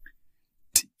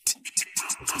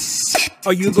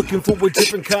 Are you looking for a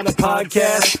different kind of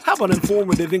podcast? How about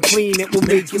informative and clean? It will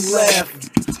make you laugh.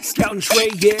 Scout and Trey,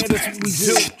 yeah, that's what we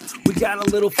do. We got a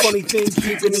little funny thing,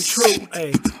 keeping it true.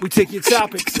 Hey, we take your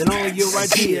topics and all your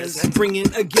ideas and bring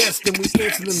in a guest and we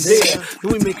answer them there.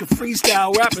 Then we make a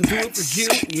freestyle rap and do it for you.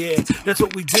 Yeah, that's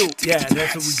what we do. Yeah,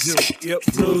 that's what we do. Yep,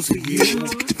 flows for you,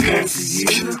 flows for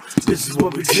you. This is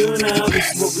what we do now.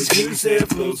 This is what we do. Say it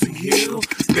flows for you,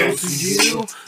 flows for you.